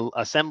some of the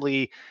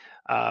assembly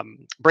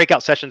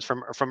breakout sessions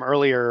from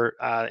earlier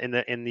in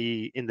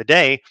the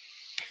day.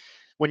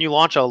 When you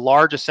launch a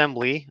large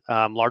assembly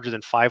larger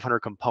than 500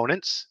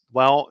 components,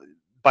 well,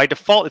 by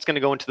default, it's going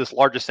to go into this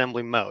large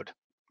assembly mode,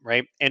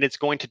 right? And it's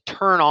going to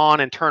turn on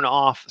and turn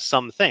off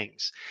some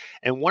things.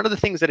 And one of the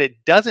things that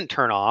it doesn't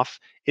turn off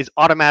is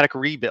automatic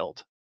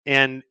rebuild.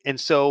 And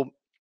so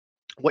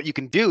what you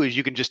can do is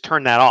you can just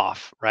turn that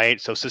off,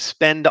 right? So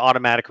suspend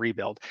automatic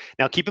rebuild.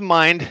 Now, keep in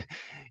mind,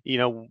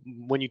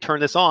 when you turn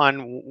this on,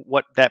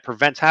 what that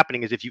prevents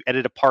happening is if you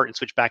edit a part and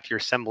switch back to your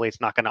assembly, it's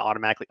not going to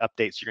automatically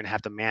update. So you're going to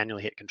have to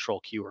manually hit Control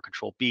Q or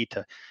Control B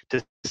to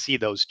see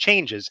those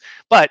changes.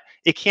 But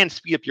it can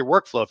speed up your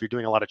workflow if you're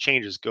doing a lot of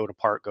changes, go to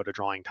part, go to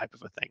drawing type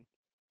of a thing.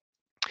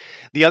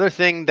 The other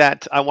thing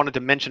that I wanted to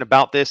mention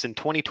about this in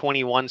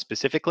 2021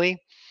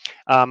 specifically,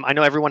 I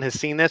know everyone has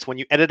seen this. When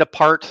you edit a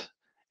part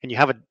and you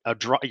have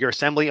your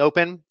assembly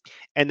open,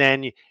 and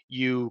then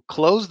you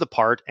close the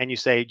part and you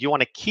say, do you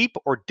want to keep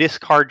or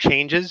discard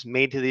changes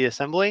made to the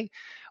assembly?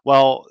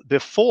 Well,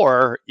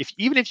 before,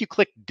 even if you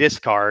click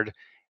discard,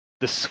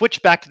 the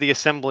switch back to the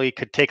assembly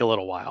could take a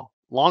little while,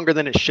 longer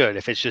than it should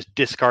if it's just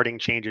discarding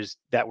changes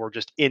that were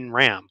just in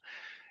RAM.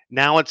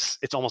 Now it's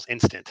almost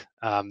instant.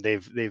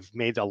 They've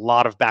made a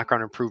lot of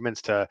background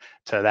improvements to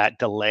that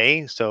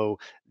delay. So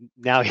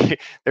now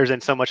there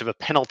isn't so much of a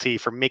penalty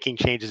for making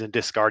changes and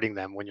discarding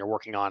them when you're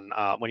working on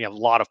when you have a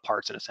lot of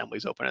parts and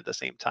assemblies open at the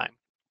same time.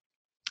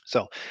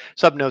 So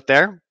sub note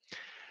there.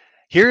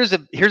 Here's a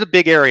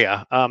big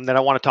area that I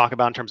want to talk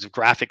about in terms of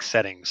graphics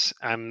settings.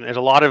 There's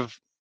a lot of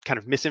kind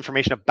of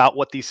misinformation about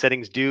what these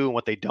settings do and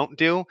what they don't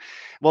do.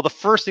 Well, the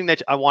first thing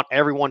that I want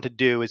everyone to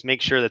do is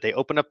make sure that they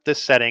open up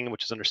this setting,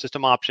 which is under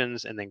System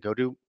Options, and then go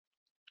to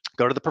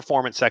the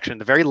Performance section.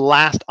 The very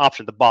last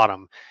option at the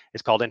bottom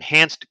is called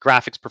Enhanced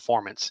Graphics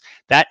Performance.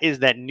 That is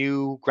that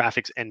new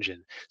graphics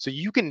engine. So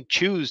you can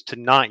choose to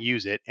not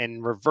use it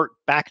and revert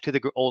back to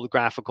the old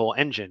graphical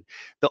engine.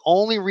 The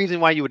only reason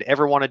why you would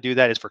ever want to do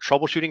that is for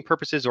troubleshooting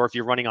purposes or if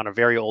you're running on a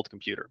very old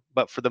computer.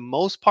 But for the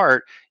most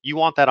part, you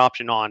want that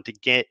option on to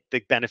get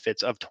the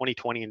benefits of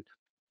 2019,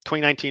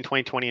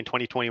 2020, and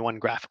 2021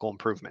 graphical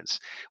improvements,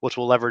 which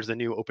will leverage the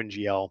new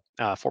OpenGL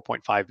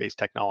 4.5 based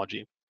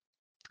technology.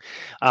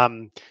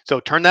 So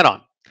turn that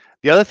on.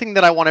 The other thing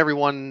that I want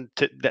everyone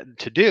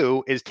to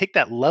do is take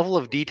that level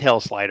of detail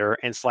slider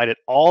and slide it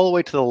all the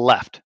way to the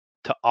left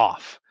to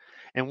off.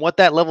 And what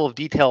that level of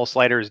detail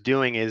slider is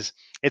doing is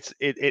it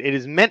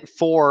is meant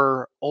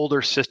for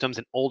older systems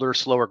and older,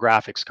 slower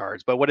graphics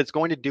cards. But what it's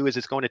going to do is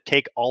it's going to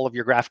take all of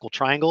your graphical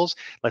triangles.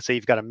 Let's say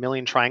you've got 1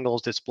 million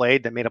triangles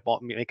displayed that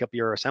make up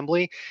your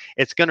assembly.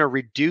 It's going to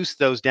reduce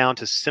those down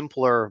to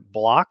simpler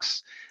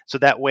blocks. So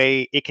that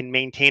way it can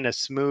maintain a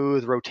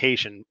smooth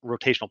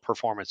rotational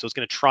performance. So it's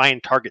going to try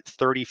and target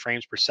 30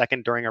 frames per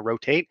second during a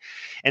rotate.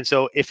 And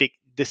so if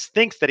this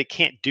thinks that it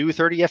can't do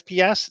 30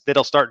 FPS,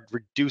 that'll start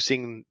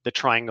reducing the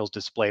triangles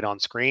displayed on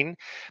screen.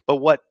 But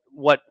what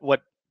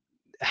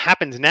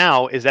happens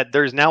now is that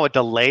there's now a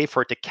delay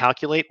for it to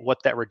calculate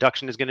what that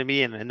reduction is going to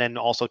be and then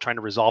also trying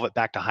to resolve it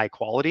back to high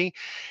quality.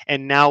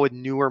 And now with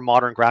newer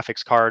modern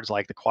graphics cards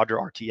like the Quadro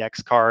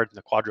RTX card and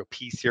the Quadro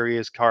P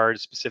series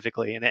cards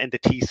specifically and the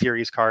T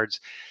series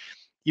cards,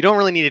 you don't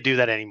really need to do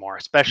that anymore,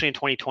 especially in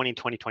 2020 and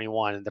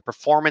 2021. And the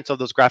performance of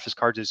those graphics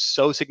cards is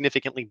so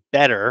significantly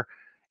better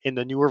in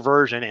the newer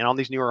version and on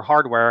these newer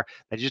hardware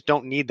that just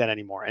don't need that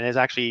anymore. And it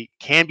actually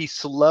can be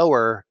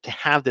slower to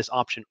have this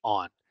option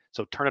on.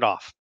 So turn it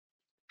off.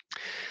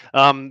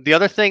 The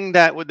other thing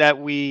that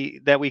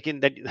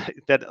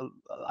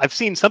I've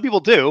seen some people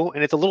do,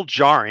 and it's a little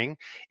jarring,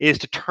 is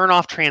to turn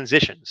off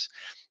transitions.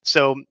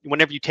 So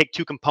whenever you take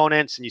two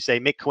components and you say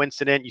make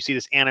coincident, you see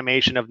this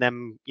animation of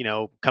them,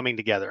 coming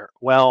together.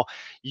 Well,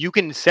 you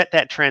can set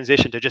that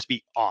transition to just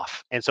be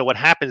off, and so what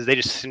happens is they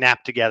just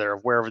snap together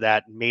wherever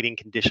that mating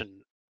condition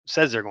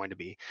says they're going to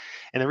be.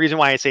 And the reason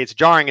why I say it's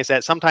jarring is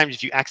that sometimes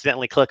if you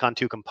accidentally click on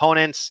two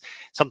components,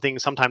 something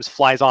sometimes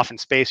flies off in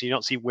space and you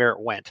don't see where it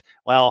went.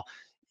 Well,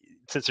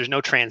 since there's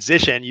no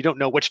transition, you don't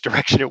know which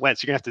direction it went.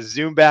 So you're gonna have to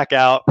zoom back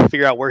out,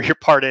 figure out where your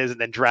part is, and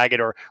then drag it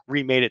or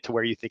remate it to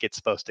where you think it's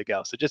supposed to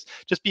go. So just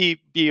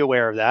be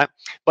aware of that.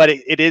 But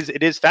it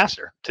is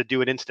faster to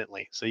do it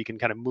instantly. So you can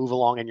kind of move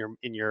along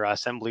in your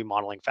assembly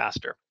modeling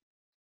faster.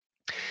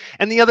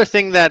 And the other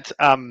thing that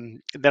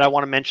I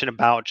want to mention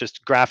about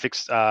just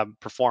graphics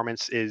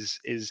performance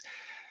is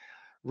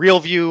real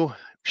view,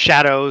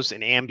 shadows,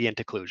 and ambient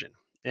occlusion.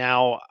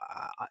 Now,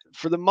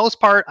 for the most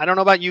part, I don't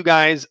know about you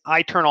guys,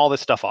 I turn all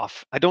this stuff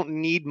off. I don't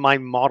need my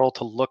model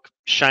to look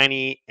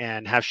shiny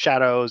and have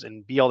shadows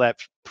and be all that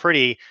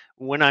pretty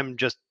when I'm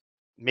just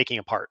making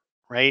a part,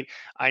 right?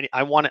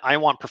 I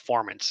want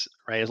performance,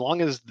 right? As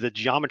long as the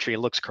geometry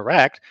looks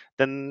correct,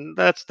 then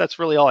that's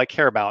really all I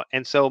care about.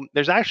 And so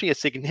there's actually a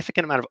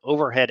significant amount of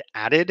overhead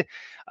added,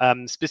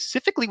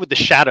 specifically with the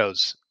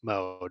shadows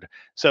mode.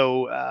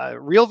 So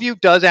real view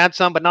does add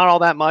some, but not all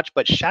that much.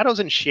 But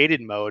shadows and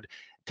shaded mode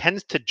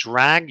tends to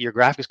drag your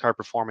graphics card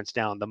performance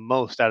down the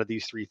most out of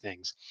these three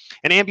things.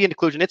 And ambient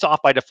occlusion, it's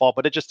off by default,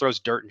 but it just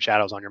throws dirt and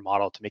shadows on your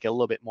model to make it a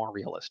little bit more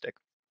realistic.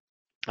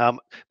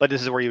 But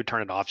this is where you would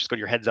turn it off. Just go to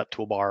your heads up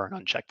toolbar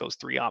and uncheck those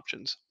three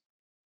options.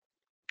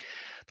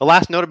 The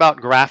last note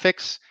about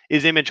graphics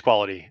is image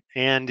quality.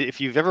 And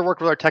if you've ever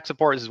worked with our tech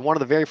support, this is one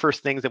of the very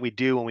first things that we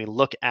do when we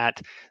look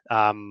at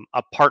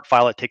a part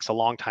file that takes a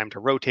long time to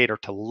rotate or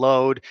to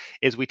load,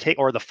 is we take,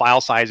 or the file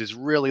size is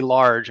really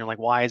large and like,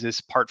 why is this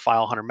part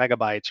file 100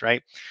 megabytes,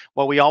 right?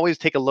 Well, we always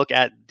take a look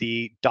at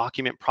the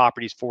document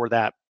properties for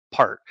that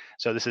part.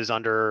 So this is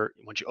under,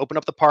 once you open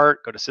up the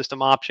part, go to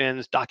system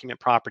options, document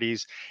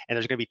properties, and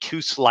there's going to be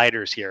two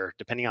sliders here,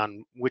 depending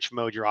on which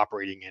mode you're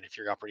operating in, if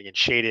you're operating in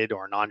shaded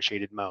or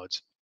non-shaded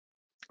modes.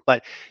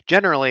 But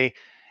generally,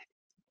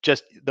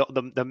 just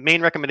the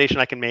main recommendation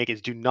I can make is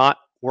do not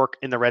work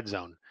in the red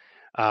zone.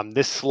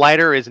 This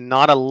slider is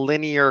not a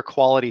linear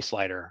quality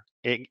slider.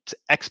 It's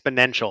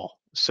exponential.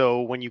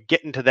 So when you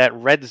get into that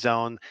red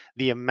zone,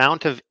 the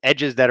amount of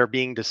edges that are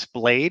being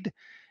displayed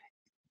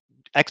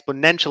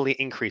exponentially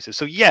increases.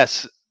 So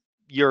yes,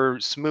 your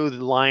smooth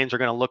lines are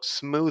going to look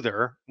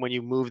smoother when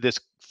you move this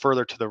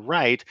further to the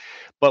right,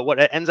 but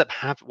what ends up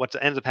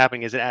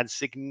happening is it adds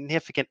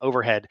significant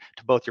overhead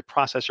to both your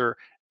processor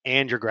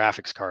and your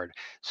graphics card.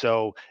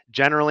 So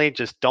generally,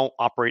 just don't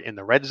operate in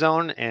the red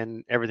zone,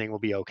 and everything will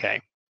be okay.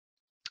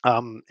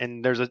 And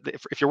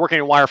if you're working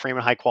in wireframe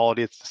and high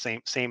quality, it's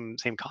the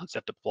same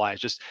concept applies.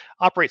 Just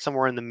operate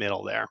somewhere in the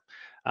middle there.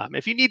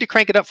 If you need to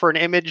crank it up for an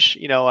image, a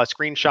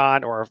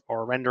screenshot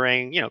or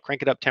rendering,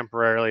 crank it up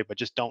temporarily, but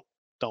just don't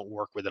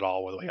work with it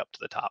all the way up to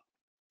the top.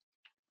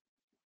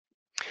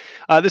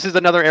 This is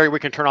another area we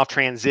can turn off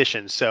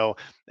transitions. So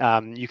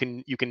you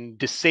can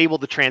disable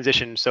the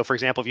transition. So for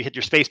example, if you hit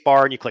your space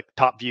bar and you click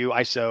top view,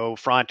 ISO,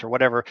 front, or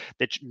whatever,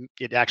 that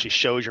it actually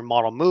shows your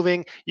model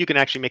moving. You can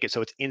actually make it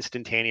so it's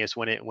instantaneous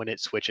when it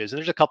switches. And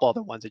there's a couple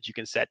other ones that you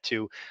can set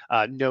to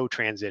no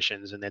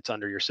transitions, and it's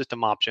under your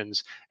system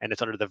options, and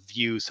it's under the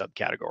view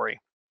subcategory.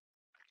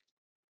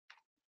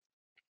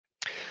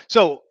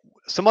 So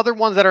some other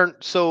ones that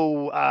aren't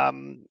so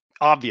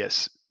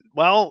obvious.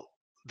 Well,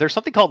 there's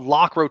something called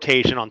lock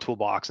rotation on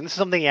Toolbox, and this is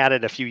something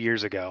added a few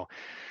years ago.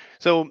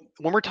 So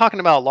when we're talking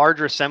about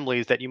larger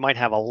assemblies that you might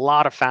have a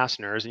lot of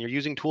fasteners and you're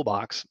using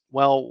Toolbox,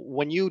 well,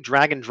 when you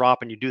drag and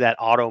drop and you do that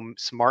auto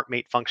smart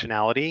mate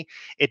functionality,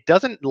 it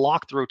doesn't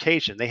lock the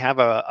rotation. They have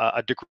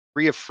a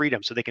degree of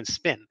freedom so they can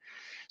spin.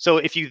 So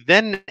if you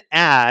then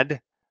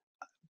add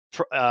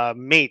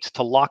mates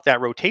to lock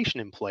that rotation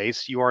in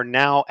place, you are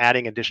now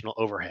adding additional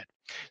overhead.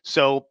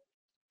 So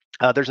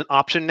there's an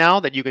option now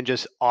that you can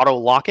just auto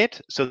lock it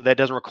so that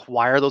doesn't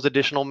require those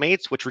additional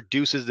mates, which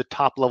reduces the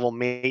top level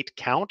mate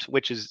count,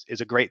 which is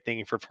a great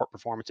thing for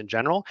performance in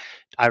general.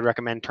 I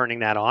recommend turning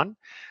that on.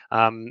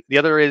 The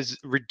other is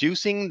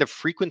reducing the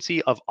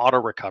frequency of auto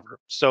recover.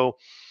 So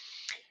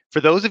for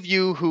those of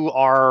you who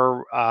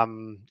are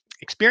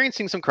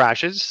experiencing some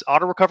crashes,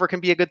 auto recover can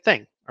be a good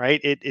thing, right?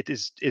 It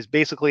is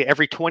basically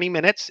every 20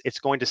 minutes, it's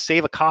going to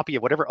save a copy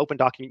of whatever open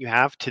document you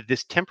have to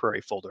this temporary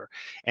folder.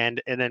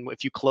 And then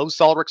if you close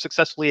SOLIDWORKS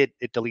successfully,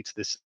 it deletes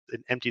this,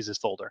 it empties this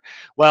folder.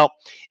 Well,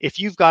 if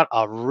you've got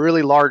a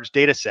really large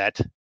data set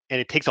and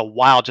it takes a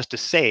while just to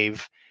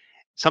save,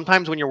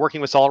 sometimes when you're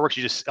working with SOLIDWORKS,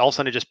 you just all of a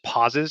sudden it just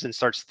pauses and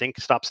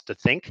stops to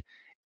think.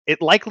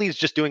 it likely is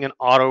just doing an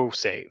auto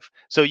save.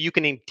 So you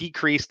can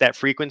decrease that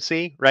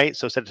frequency, right?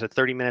 So set it to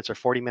 30 minutes or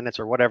 40 minutes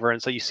or whatever.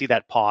 And so you see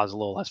that pause a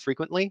little less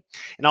frequently.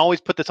 And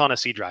always put this on a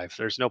C drive.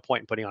 There's no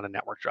point in putting on a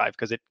network drive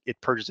because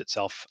it purges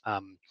itself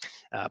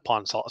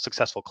upon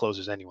successful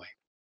closes anyway.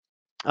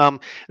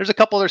 There's a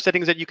couple other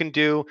settings that you can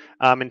do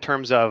in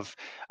terms of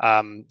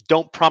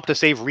don't prompt to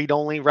save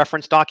read-only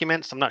reference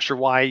documents. I'm not sure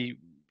why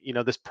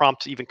this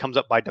prompt even comes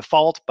up by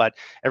default, but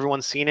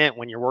everyone's seen it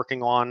when you're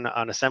working on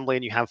an assembly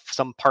and you have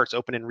some parts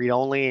open in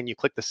read-only and you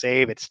click the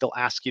save, it still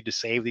asks you to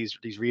save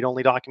these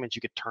read-only documents.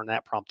 You could turn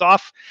that prompt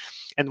off.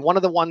 And one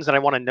of the ones that I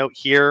want to note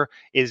here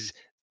is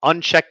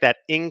uncheck that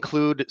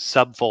include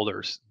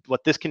subfolders.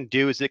 What this can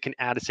do is it can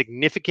add a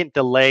significant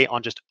delay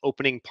on just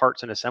opening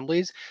parts and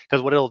assemblies,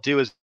 because what it'll do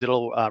is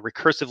it'll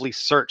recursively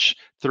search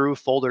through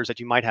folders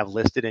that you might have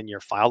listed in your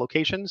file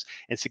locations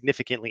and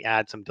significantly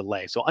add some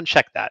delay. So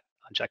uncheck that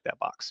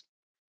box.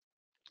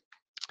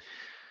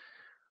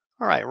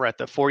 All right, we're at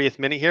the 40th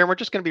minute here. We're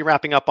just going to be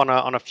wrapping up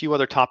on a few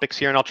other topics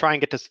here, and I'll try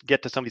and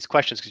get to some of these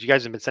questions because you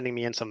guys have been sending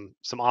me in some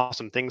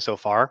awesome things so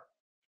far.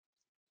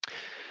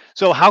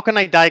 So how can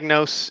I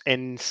diagnose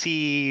and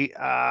see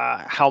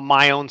how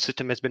my own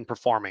system has been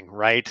performing,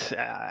 right?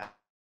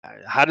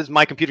 How does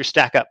my computer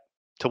stack up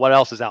to what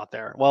else is out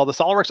there? Well, the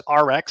SOLIDWORKS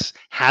RX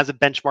has a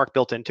benchmark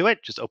built into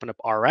it. Just open up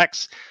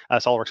RX,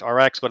 SOLIDWORKS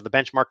RX, go to the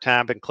benchmark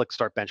tab and click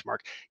Start Benchmark.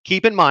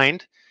 Keep in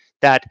mind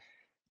that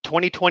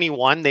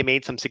 2021, they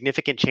made some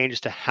significant changes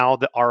to how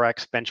the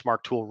RX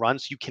benchmark tool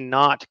runs. You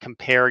cannot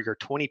compare your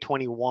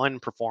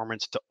 2021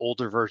 performance to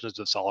older versions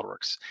of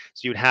SOLIDWORKS.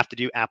 So you'd have to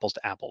do apples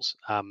to apples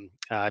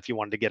if you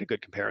wanted to get a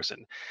good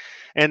comparison.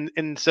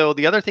 And so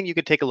the other thing you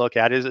could take a look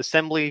at is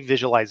assembly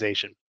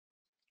visualization.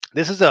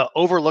 This is an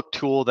overlooked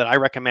tool that I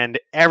recommend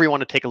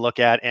everyone to take a look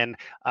at. And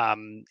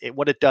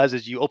what it does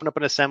is you open up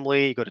an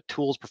assembly, you go to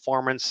Tools,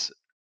 Performance,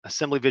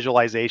 Assembly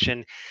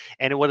Visualization,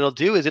 and what it'll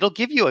do is it'll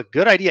give you a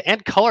good idea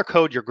and color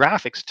code your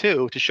graphics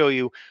too to show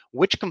you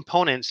which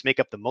components make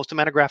up the most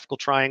amount of graphical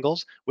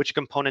triangles, which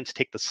components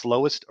take the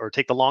slowest or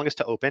take the longest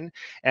to open,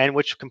 and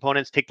which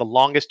components take the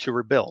longest to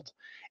rebuild.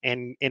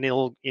 And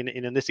it'll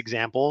in this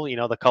example,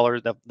 the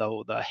color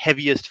the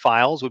heaviest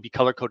files would be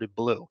color coded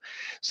blue.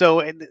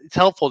 So it's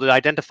helpful to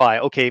identify,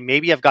 okay,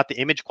 maybe I've got the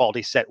image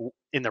quality set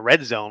in the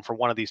red zone for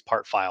one of these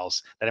part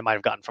files that I might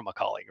have gotten from a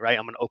colleague, right?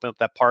 I'm going to open up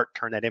that part,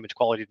 turn that image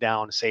quality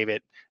down, save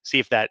it, see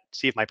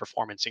if my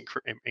performance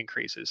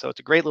increases. So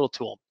it's a great little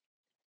tool.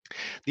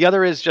 The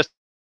other is just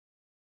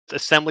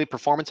assembly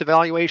performance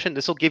evaluation.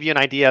 This will give you an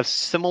idea of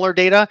similar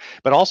data,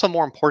 but also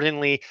more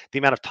importantly, the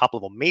amount of top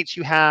level mates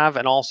you have,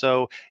 and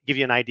also give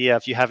you an idea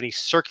if you have any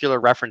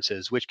circular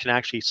references, which can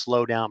actually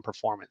slow down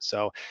performance.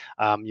 So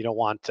you don't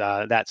want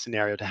that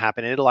scenario to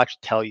happen. And it'll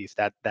actually tell you if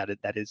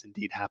that is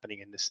indeed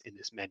happening in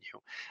this menu.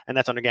 And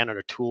that's again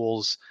under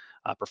tools,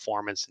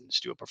 performance, and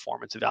just do a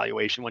performance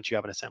evaluation once you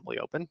have an assembly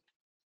open.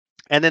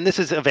 And then this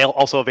is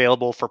also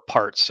available for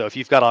parts. So if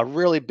you've got a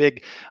really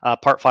big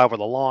part file with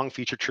a long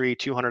feature tree,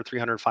 200,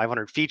 300,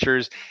 500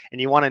 features,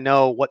 and you want to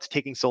know what's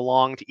taking so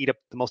long to eat up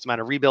the most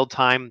amount of rebuild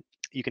time,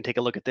 you can take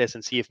a look at this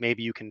and see if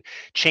maybe you can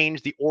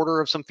change the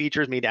order of some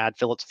features, maybe add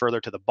fillets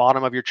further to the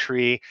bottom of your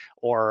tree,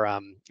 or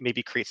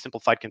maybe create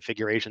simplified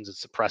configurations and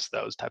suppress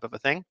those type of a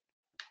thing.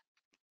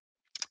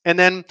 And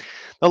then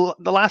the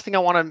last thing I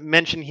want to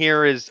mention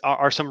here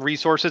are some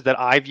resources that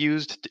I've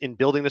used in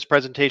building this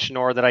presentation,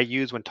 or that I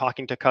use when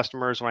talking to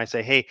customers when I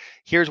say, hey,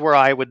 here's where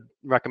I would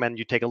recommend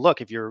you take a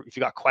look if you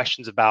got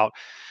questions about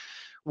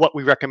what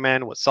we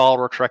recommend, what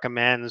SOLIDWORKS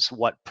recommends,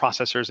 what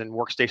processors and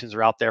workstations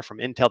are out there from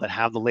Intel that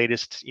have the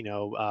latest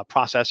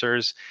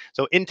processors.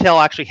 So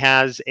Intel actually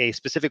has a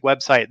specific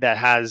website that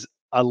has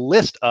a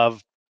list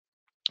of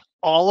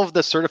all of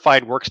the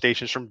certified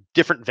workstations from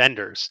different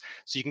vendors.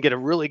 So you can get a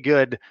really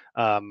good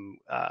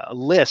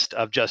list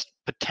of just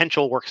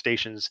potential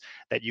workstations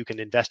that you can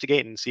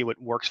investigate and see what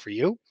works for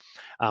you.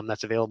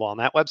 That's available on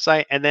that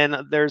website. And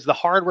then there's the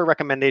hardware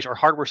recommendation or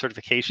hardware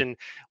certification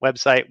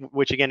website,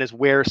 which again is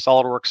where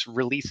SOLIDWORKS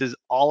releases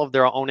all of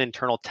their own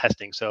internal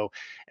testing. So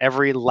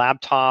every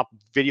laptop,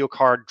 video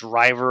card,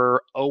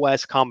 driver,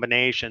 OS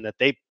combination that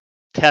they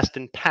test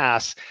and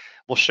pass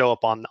will show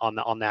up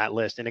on that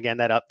list. And again,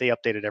 they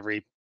update it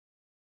every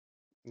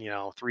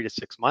 3 to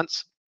 6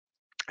 months.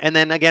 And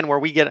then again, where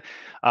we get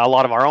a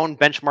lot of our own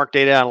benchmark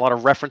data and a lot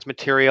of reference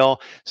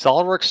material,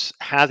 SOLIDWORKS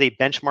has a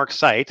benchmark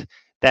site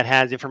that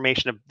has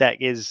information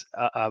that is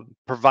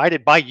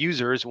provided by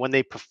users when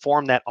they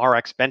perform that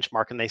RX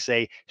benchmark and they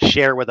say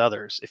share with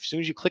others. As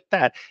soon as you click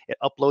that, it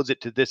uploads it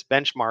to this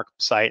benchmark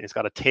site, and it's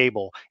got a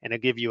table, and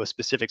it'll give you a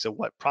specifics of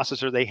what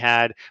processor they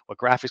had, what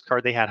graphics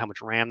card they had, how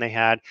much RAM they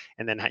had,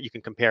 and then you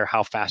can compare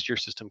how fast your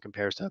system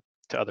compares to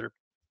other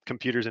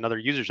computers and other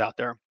users out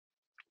there.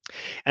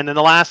 And then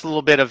the last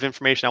little bit of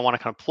information I want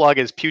to kind of plug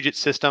is Puget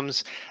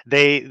Systems.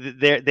 They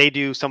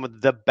do some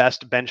of the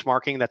best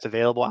benchmarking that's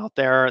available out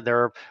there.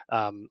 They're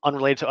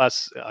unrelated to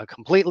us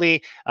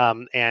completely,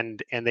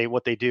 and they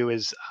what they do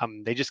is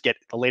they just get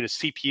the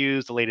latest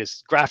CPUs, the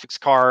latest graphics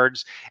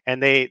cards,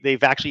 and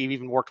they've actually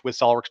even worked with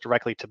SOLIDWORKS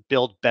directly to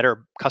build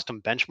better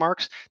custom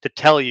benchmarks to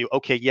tell you,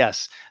 okay,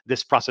 yes,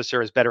 this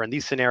processor is better in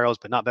these scenarios,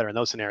 but not better in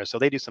those scenarios. So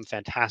they do some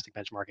fantastic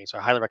benchmarking. So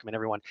I highly recommend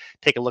everyone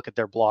take a look at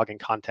their blog and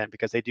content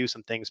because they do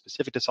some things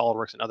specific to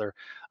SolidWorks and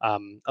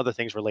other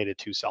things related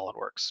to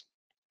SolidWorks.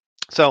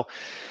 So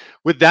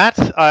with that,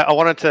 I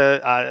wanted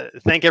to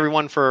thank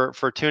everyone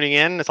for tuning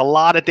in. It's a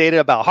lot of data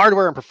about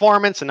hardware and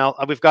performance, and now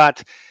we've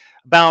got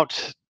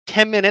about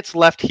 10 minutes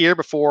left here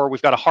before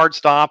we've got a hard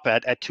stop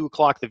at 2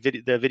 o'clock.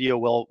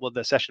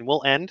 The session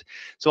will end.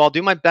 So I'll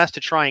do my best to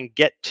try and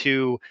get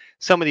to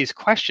some of these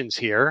questions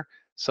here.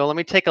 So let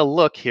me take a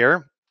look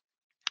here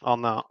on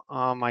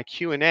my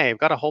Q&A. I've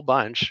got a whole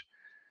bunch.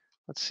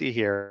 Let's see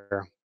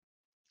here.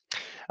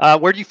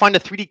 Where do you find the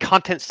 3D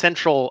Content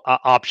Central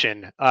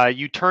option?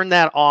 You turn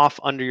that off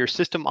under your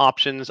system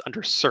options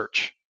under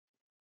search.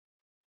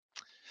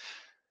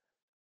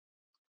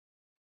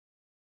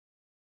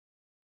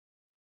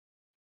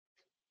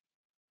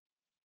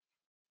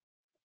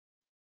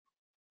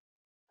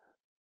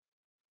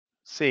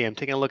 See, I'm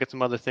taking a look at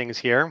some other things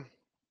here.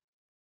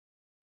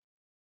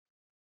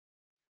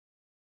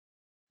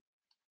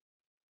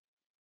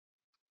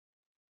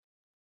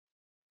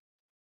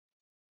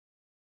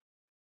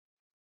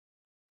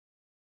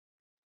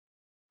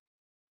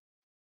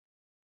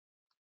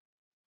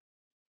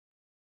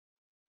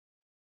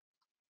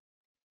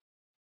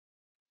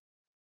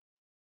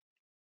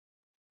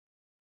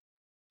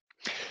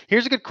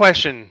 Here's a good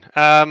question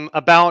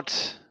about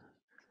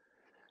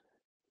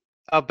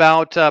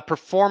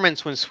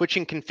performance when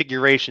switching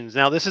configurations.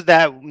 Now, this is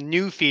that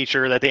new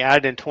feature that they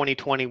added in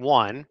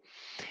 2021.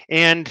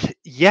 And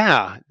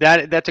yeah,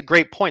 that's a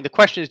great point. The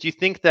question is, do you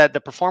think that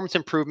the performance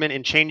improvement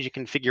in changing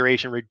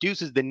configuration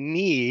reduces the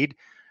need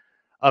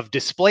of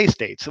display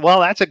states? Well,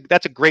 that's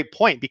a great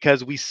point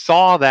because we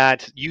saw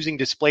that using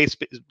display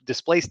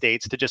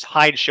states to just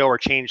hide, show, or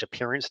change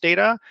appearance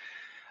data,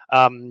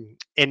 and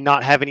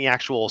not have any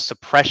actual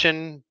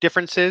suppression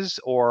differences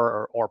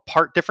or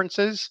part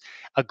differences.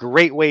 A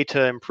great way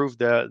to improve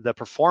the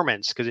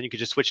performance, because then you could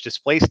just switch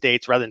display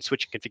states rather than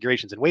switching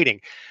configurations and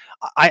waiting.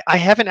 I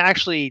haven't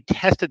actually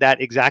tested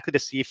that exactly to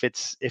see if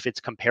it's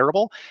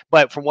comparable,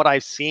 but from what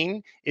I've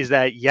seen is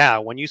that, yeah,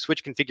 when you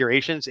switch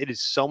configurations, it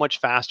is so much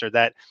faster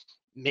that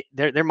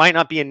there might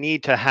not be a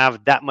need to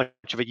have that much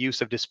of a use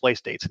of display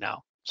states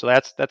now. So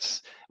that's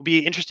would be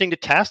interesting to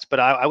test, but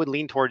I would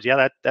lean towards,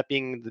 yeah, that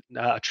being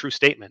a true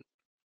statement.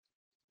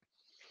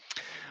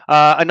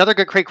 Another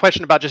great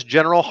question about just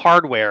general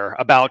hardware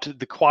about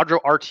the Quadro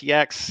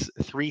RTX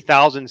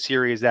 3000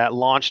 series that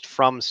launched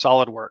from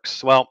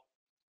SolidWorks. Well,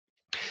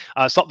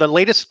 so the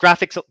latest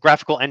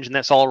graphical engine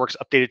that SolidWorks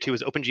updated to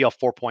is OpenGL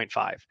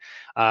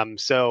 4.5.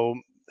 So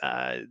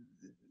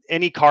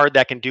any card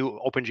that can do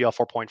OpenGL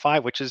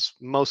 4.5, which is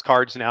most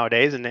cards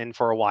nowadays, and then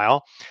for a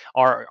while,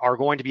 are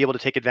going to be able to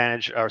take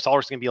advantage, or SolidWorks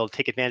is going to be able to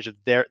take advantage of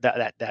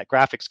that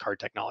graphics card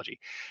technology.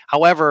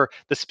 However,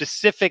 the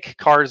specific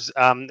cards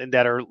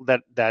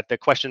that the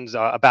questions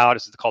about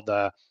is called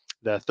the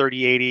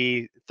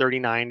 3080,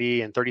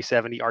 3090, and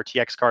 3070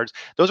 RTX cards.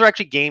 Those are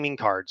actually gaming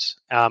cards,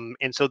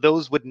 and so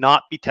those would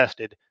not be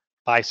tested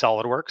by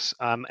SolidWorks,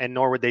 and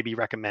nor would they be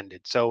recommended.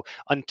 So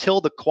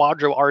until the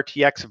Quadro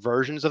RTX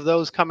versions of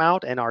those come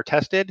out and are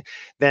tested,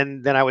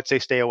 then I would say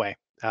stay away,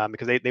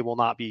 because they will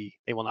not be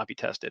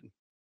tested.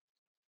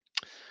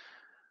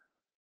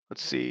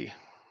 Let's see.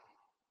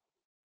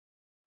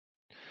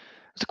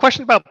 It's a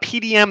question about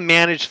PDM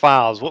managed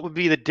files. What would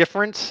be the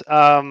difference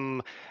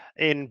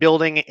in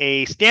building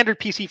a standard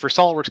PC for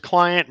SOLIDWORKS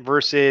client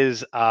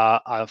versus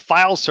a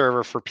file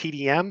server for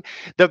PDM?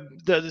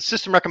 The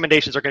system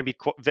recommendations are going to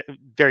be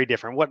very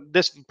different. What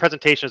this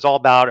presentation is all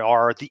about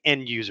are the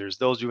end users,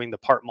 those doing the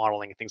part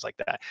modeling and things like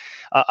that.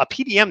 A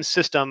PDM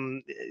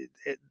system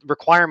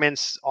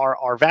requirements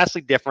are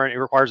vastly different. It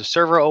requires a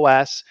server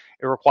OS.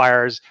 It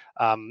requires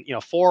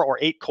 4 or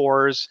 8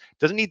 cores.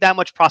 Doesn't need that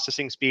much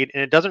processing speed,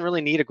 and it doesn't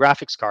really need a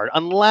graphics card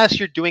unless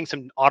you're doing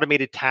some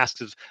automated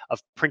tasks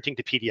of printing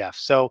to PDF.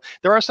 So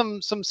there are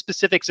some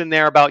specifics in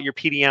there about your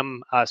PDM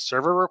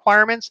server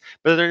requirements,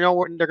 but they're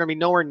going to be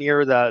nowhere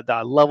near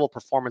the level of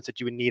performance that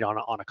you would need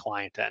on a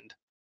client end.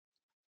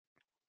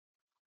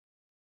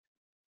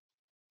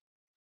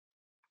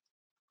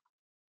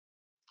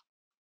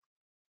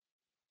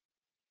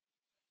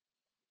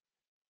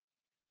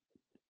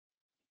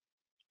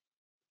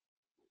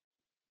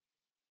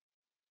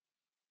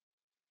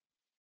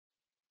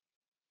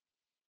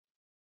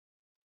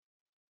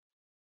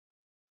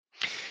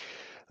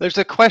 There's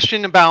a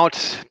question about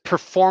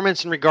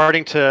performance in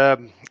regarding to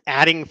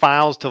adding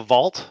files to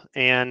Vault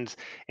and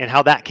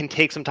how that can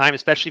take some time,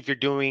 especially if you're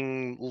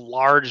doing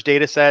large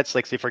data sets.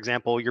 Like, say, for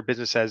example, your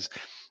business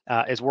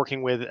is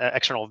working with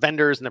external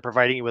vendors and they're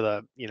providing you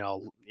with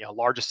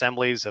large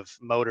assemblies of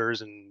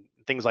motors and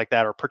things like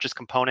that, or purchase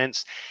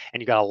components,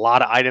 and you got a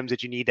lot of items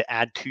that you need to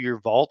add to your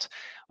vault.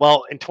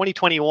 Well, in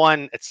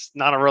 2021, it's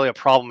not really a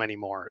problem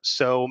anymore.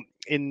 So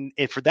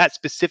for that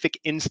specific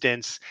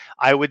instance,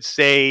 I would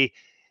say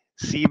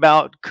see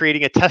about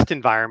creating a test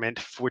environment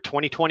for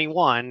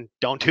 2021.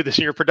 Don't do this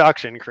in your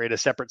production. Create a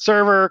separate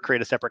server,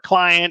 create a separate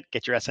client,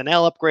 get your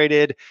SNL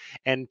upgraded,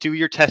 and do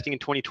your testing in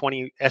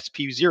 2020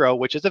 SP0,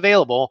 which is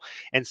available,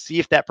 and see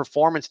if that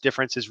performance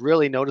difference is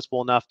really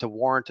noticeable enough to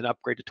warrant an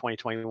upgrade to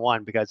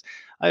 2021. Because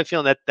I have a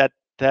feeling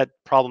that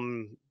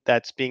problem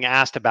that's being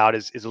asked about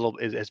is a little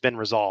has been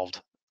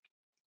resolved,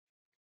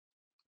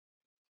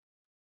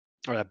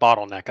 or that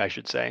bottleneck, I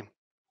should say.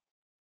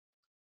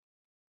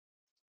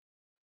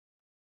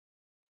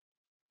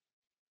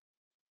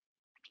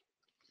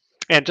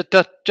 And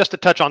just to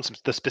touch on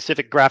the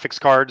specific graphics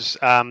cards,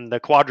 the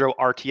Quadro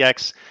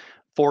RTX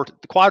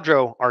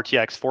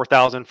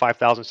 4000,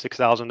 5000,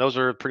 6000. Those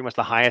are pretty much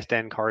the highest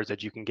end cards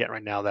that you can get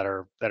right now that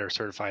are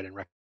certified and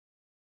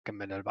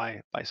recommended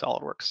by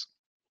SolidWorks.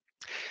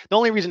 The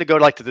only reason to go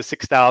to like to the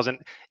 6,000,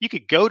 you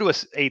could go to a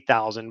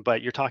 8,000,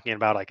 but you're talking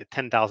about like a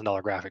 $10,000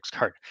 graphics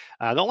card.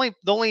 The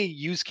only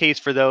use case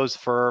for those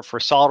for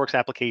SolidWorks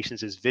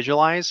applications is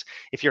visualize.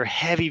 If you're a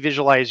heavy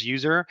visualize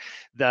user,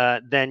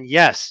 then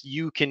yes,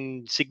 you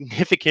can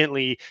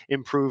significantly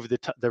improve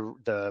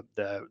the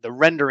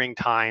rendering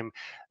time.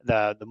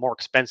 The more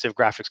expensive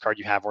graphics card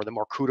you have, or the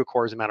more CUDA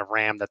cores amount of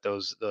RAM that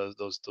those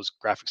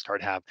graphics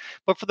card have.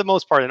 But for the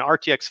most part, an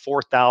RTX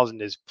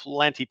 4000 is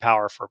plenty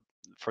power for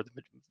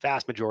the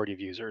vast majority of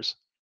users.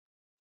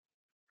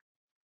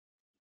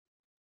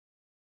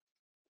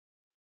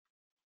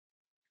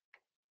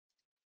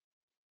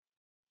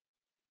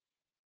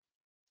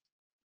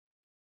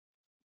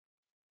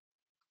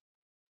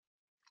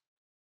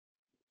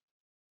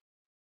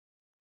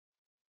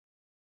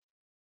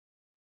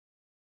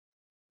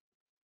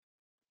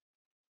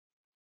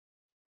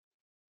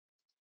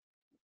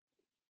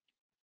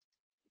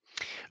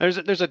 There's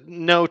a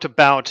note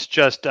about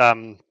just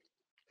the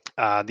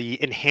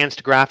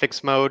enhanced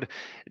graphics mode.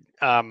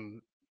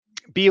 Um,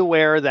 be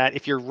aware that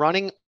if you're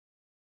running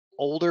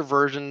older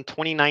version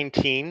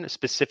 2019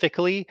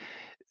 specifically,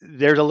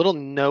 there's a little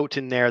note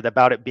in there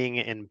about it being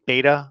in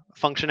beta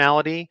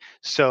functionality.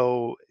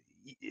 So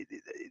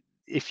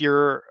if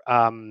you're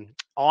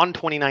on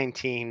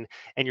 2019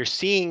 and you're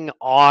seeing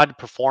odd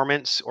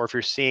performance, or if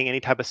you're seeing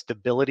any type of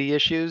stability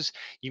issues,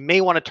 you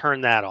may want to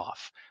turn that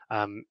off.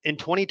 In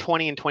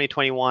 2020 and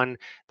 2021,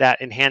 that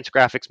enhanced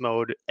graphics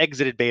mode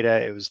exited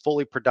beta. It was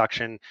fully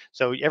production,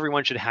 so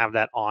everyone should have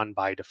that on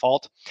by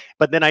default.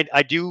 But then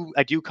I do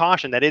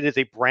caution that it is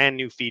a brand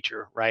new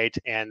feature, right?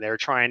 And they're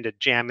trying to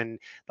jam in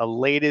the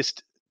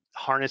latest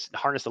harness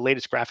the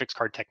latest graphics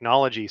card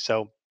technology.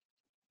 So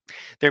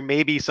there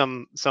may be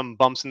some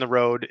bumps in the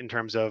road in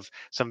terms of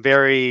some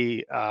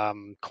very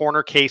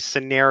corner case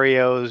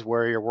scenarios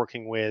where you're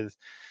working with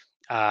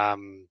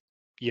um,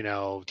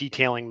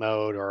 detailing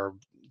mode or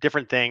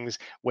different things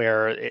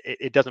where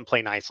it doesn't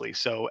play nicely.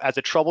 So as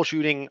a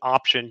troubleshooting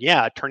option,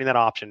 yeah, turning that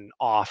option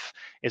off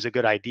is a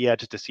good idea,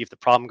 just to see if the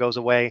problem goes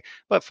away.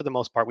 But for the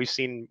most part, we've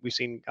seen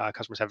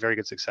customers have very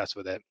good success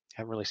with it.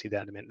 Haven't really seen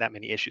that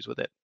many issues with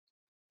it.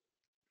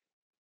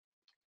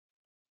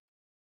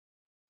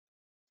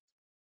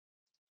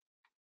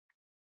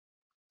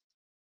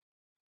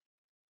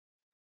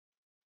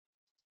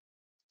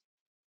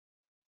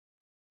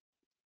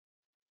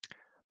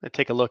 Let's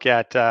take a look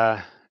at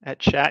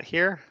chat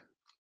here.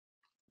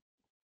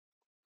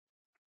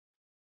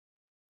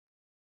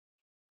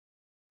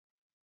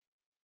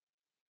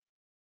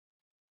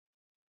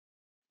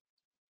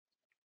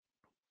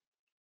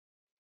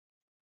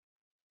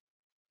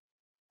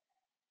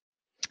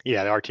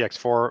 Yeah, the RTX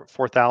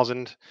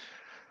 4000,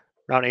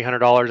 around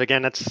 $800.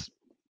 Again, it's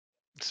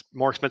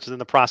more expensive than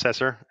the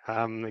processor.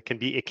 It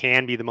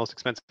can be the most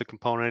expensive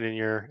component in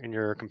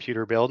your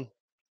computer build.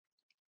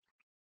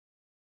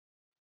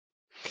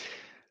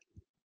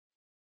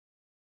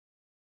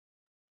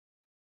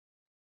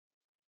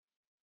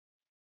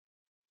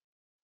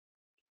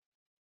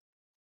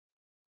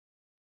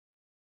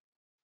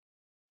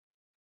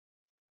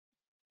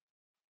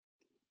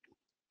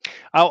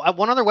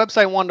 One other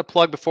website I wanted to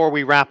plug before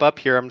we wrap up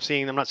here. I'm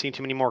not seeing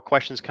too many more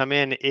questions come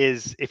in.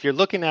 Is if you're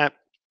looking at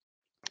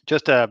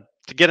just to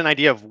get an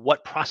idea of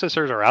what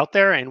processors are out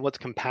there and what's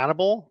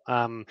compatible,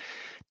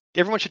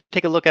 everyone should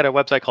take a look at a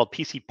website called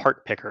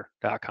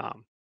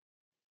PCPartPicker.com.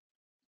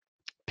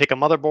 Pick a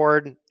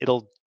motherboard.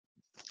 It'll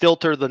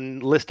filter the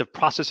list of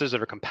processors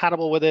that are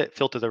compatible with it,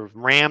 filter the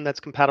RAM that's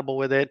compatible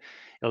with it.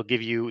 It'll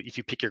give you, if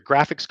you pick your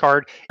graphics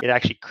card, it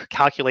actually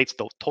calculates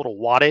the total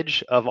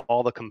wattage of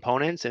all the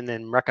components and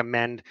then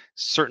recommend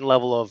certain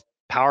level of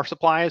power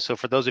supplies. So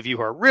for those of you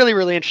who are really,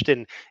 really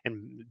interested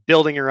in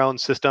building your own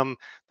system,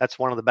 that's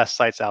one of the best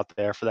sites out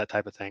there for that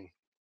type of thing.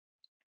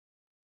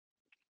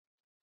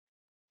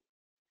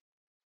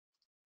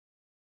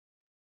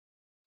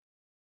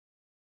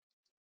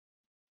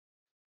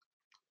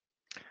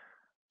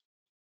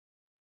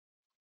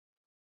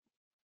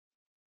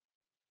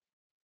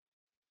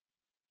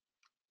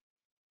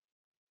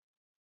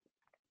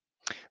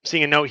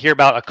 Seeing a note here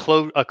about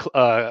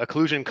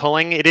occlusion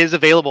culling. It is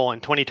available in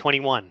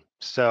 2021.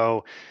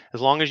 So as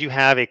long as you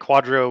have a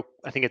Quadro,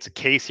 I think it's a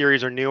K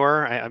series or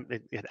newer. I'm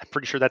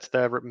pretty sure that's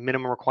the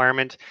minimum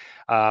requirement.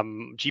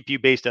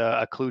 GPU-based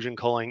occlusion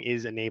culling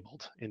is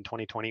enabled in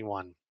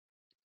 2021.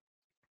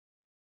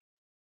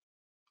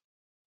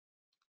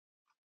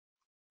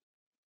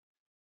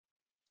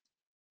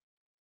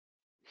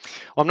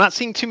 Well, I'm not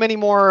seeing too many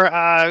more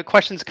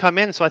questions come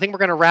in, so I think we're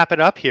going to wrap it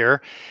up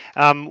here.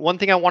 One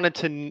thing I wanted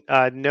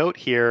to note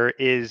here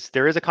is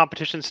there is a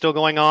competition still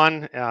going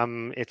on.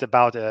 It's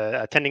about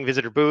attending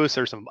visitor booths.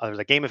 There's a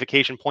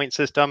gamification point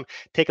system.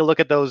 Take a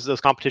look at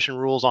those competition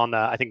rules on the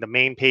I think the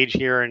main page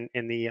here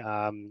in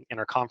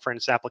our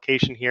conference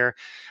application here.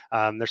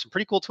 There's some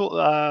pretty cool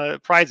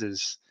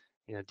prizes.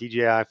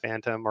 DJI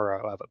Phantom or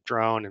a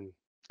drone and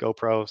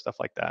GoPro stuff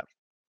like that.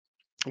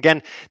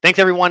 Again, thanks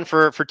everyone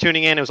for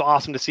tuning in. It was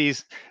awesome to see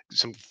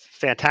some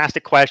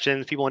fantastic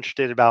questions. People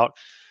interested about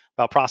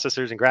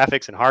processors and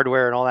graphics and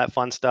hardware and all that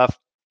fun stuff.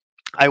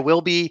 I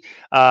will be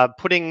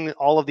putting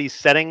all of these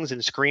settings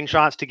and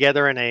screenshots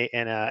together in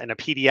a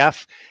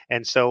PDF,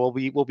 and so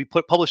we'll be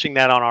publishing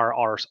that on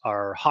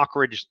our Hawk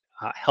Ridge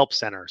Help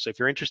Center. So if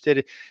you're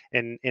interested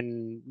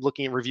in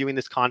looking at reviewing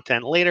this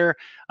content later,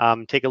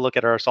 take a look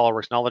at our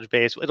SolidWorks knowledge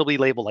base. It'll be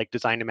labeled like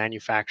Design to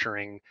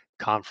Manufacturing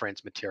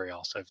Conference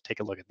material. So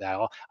take a look at that.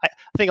 I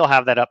think I'll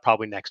have that up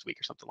probably next week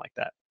or something like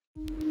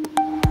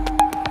that.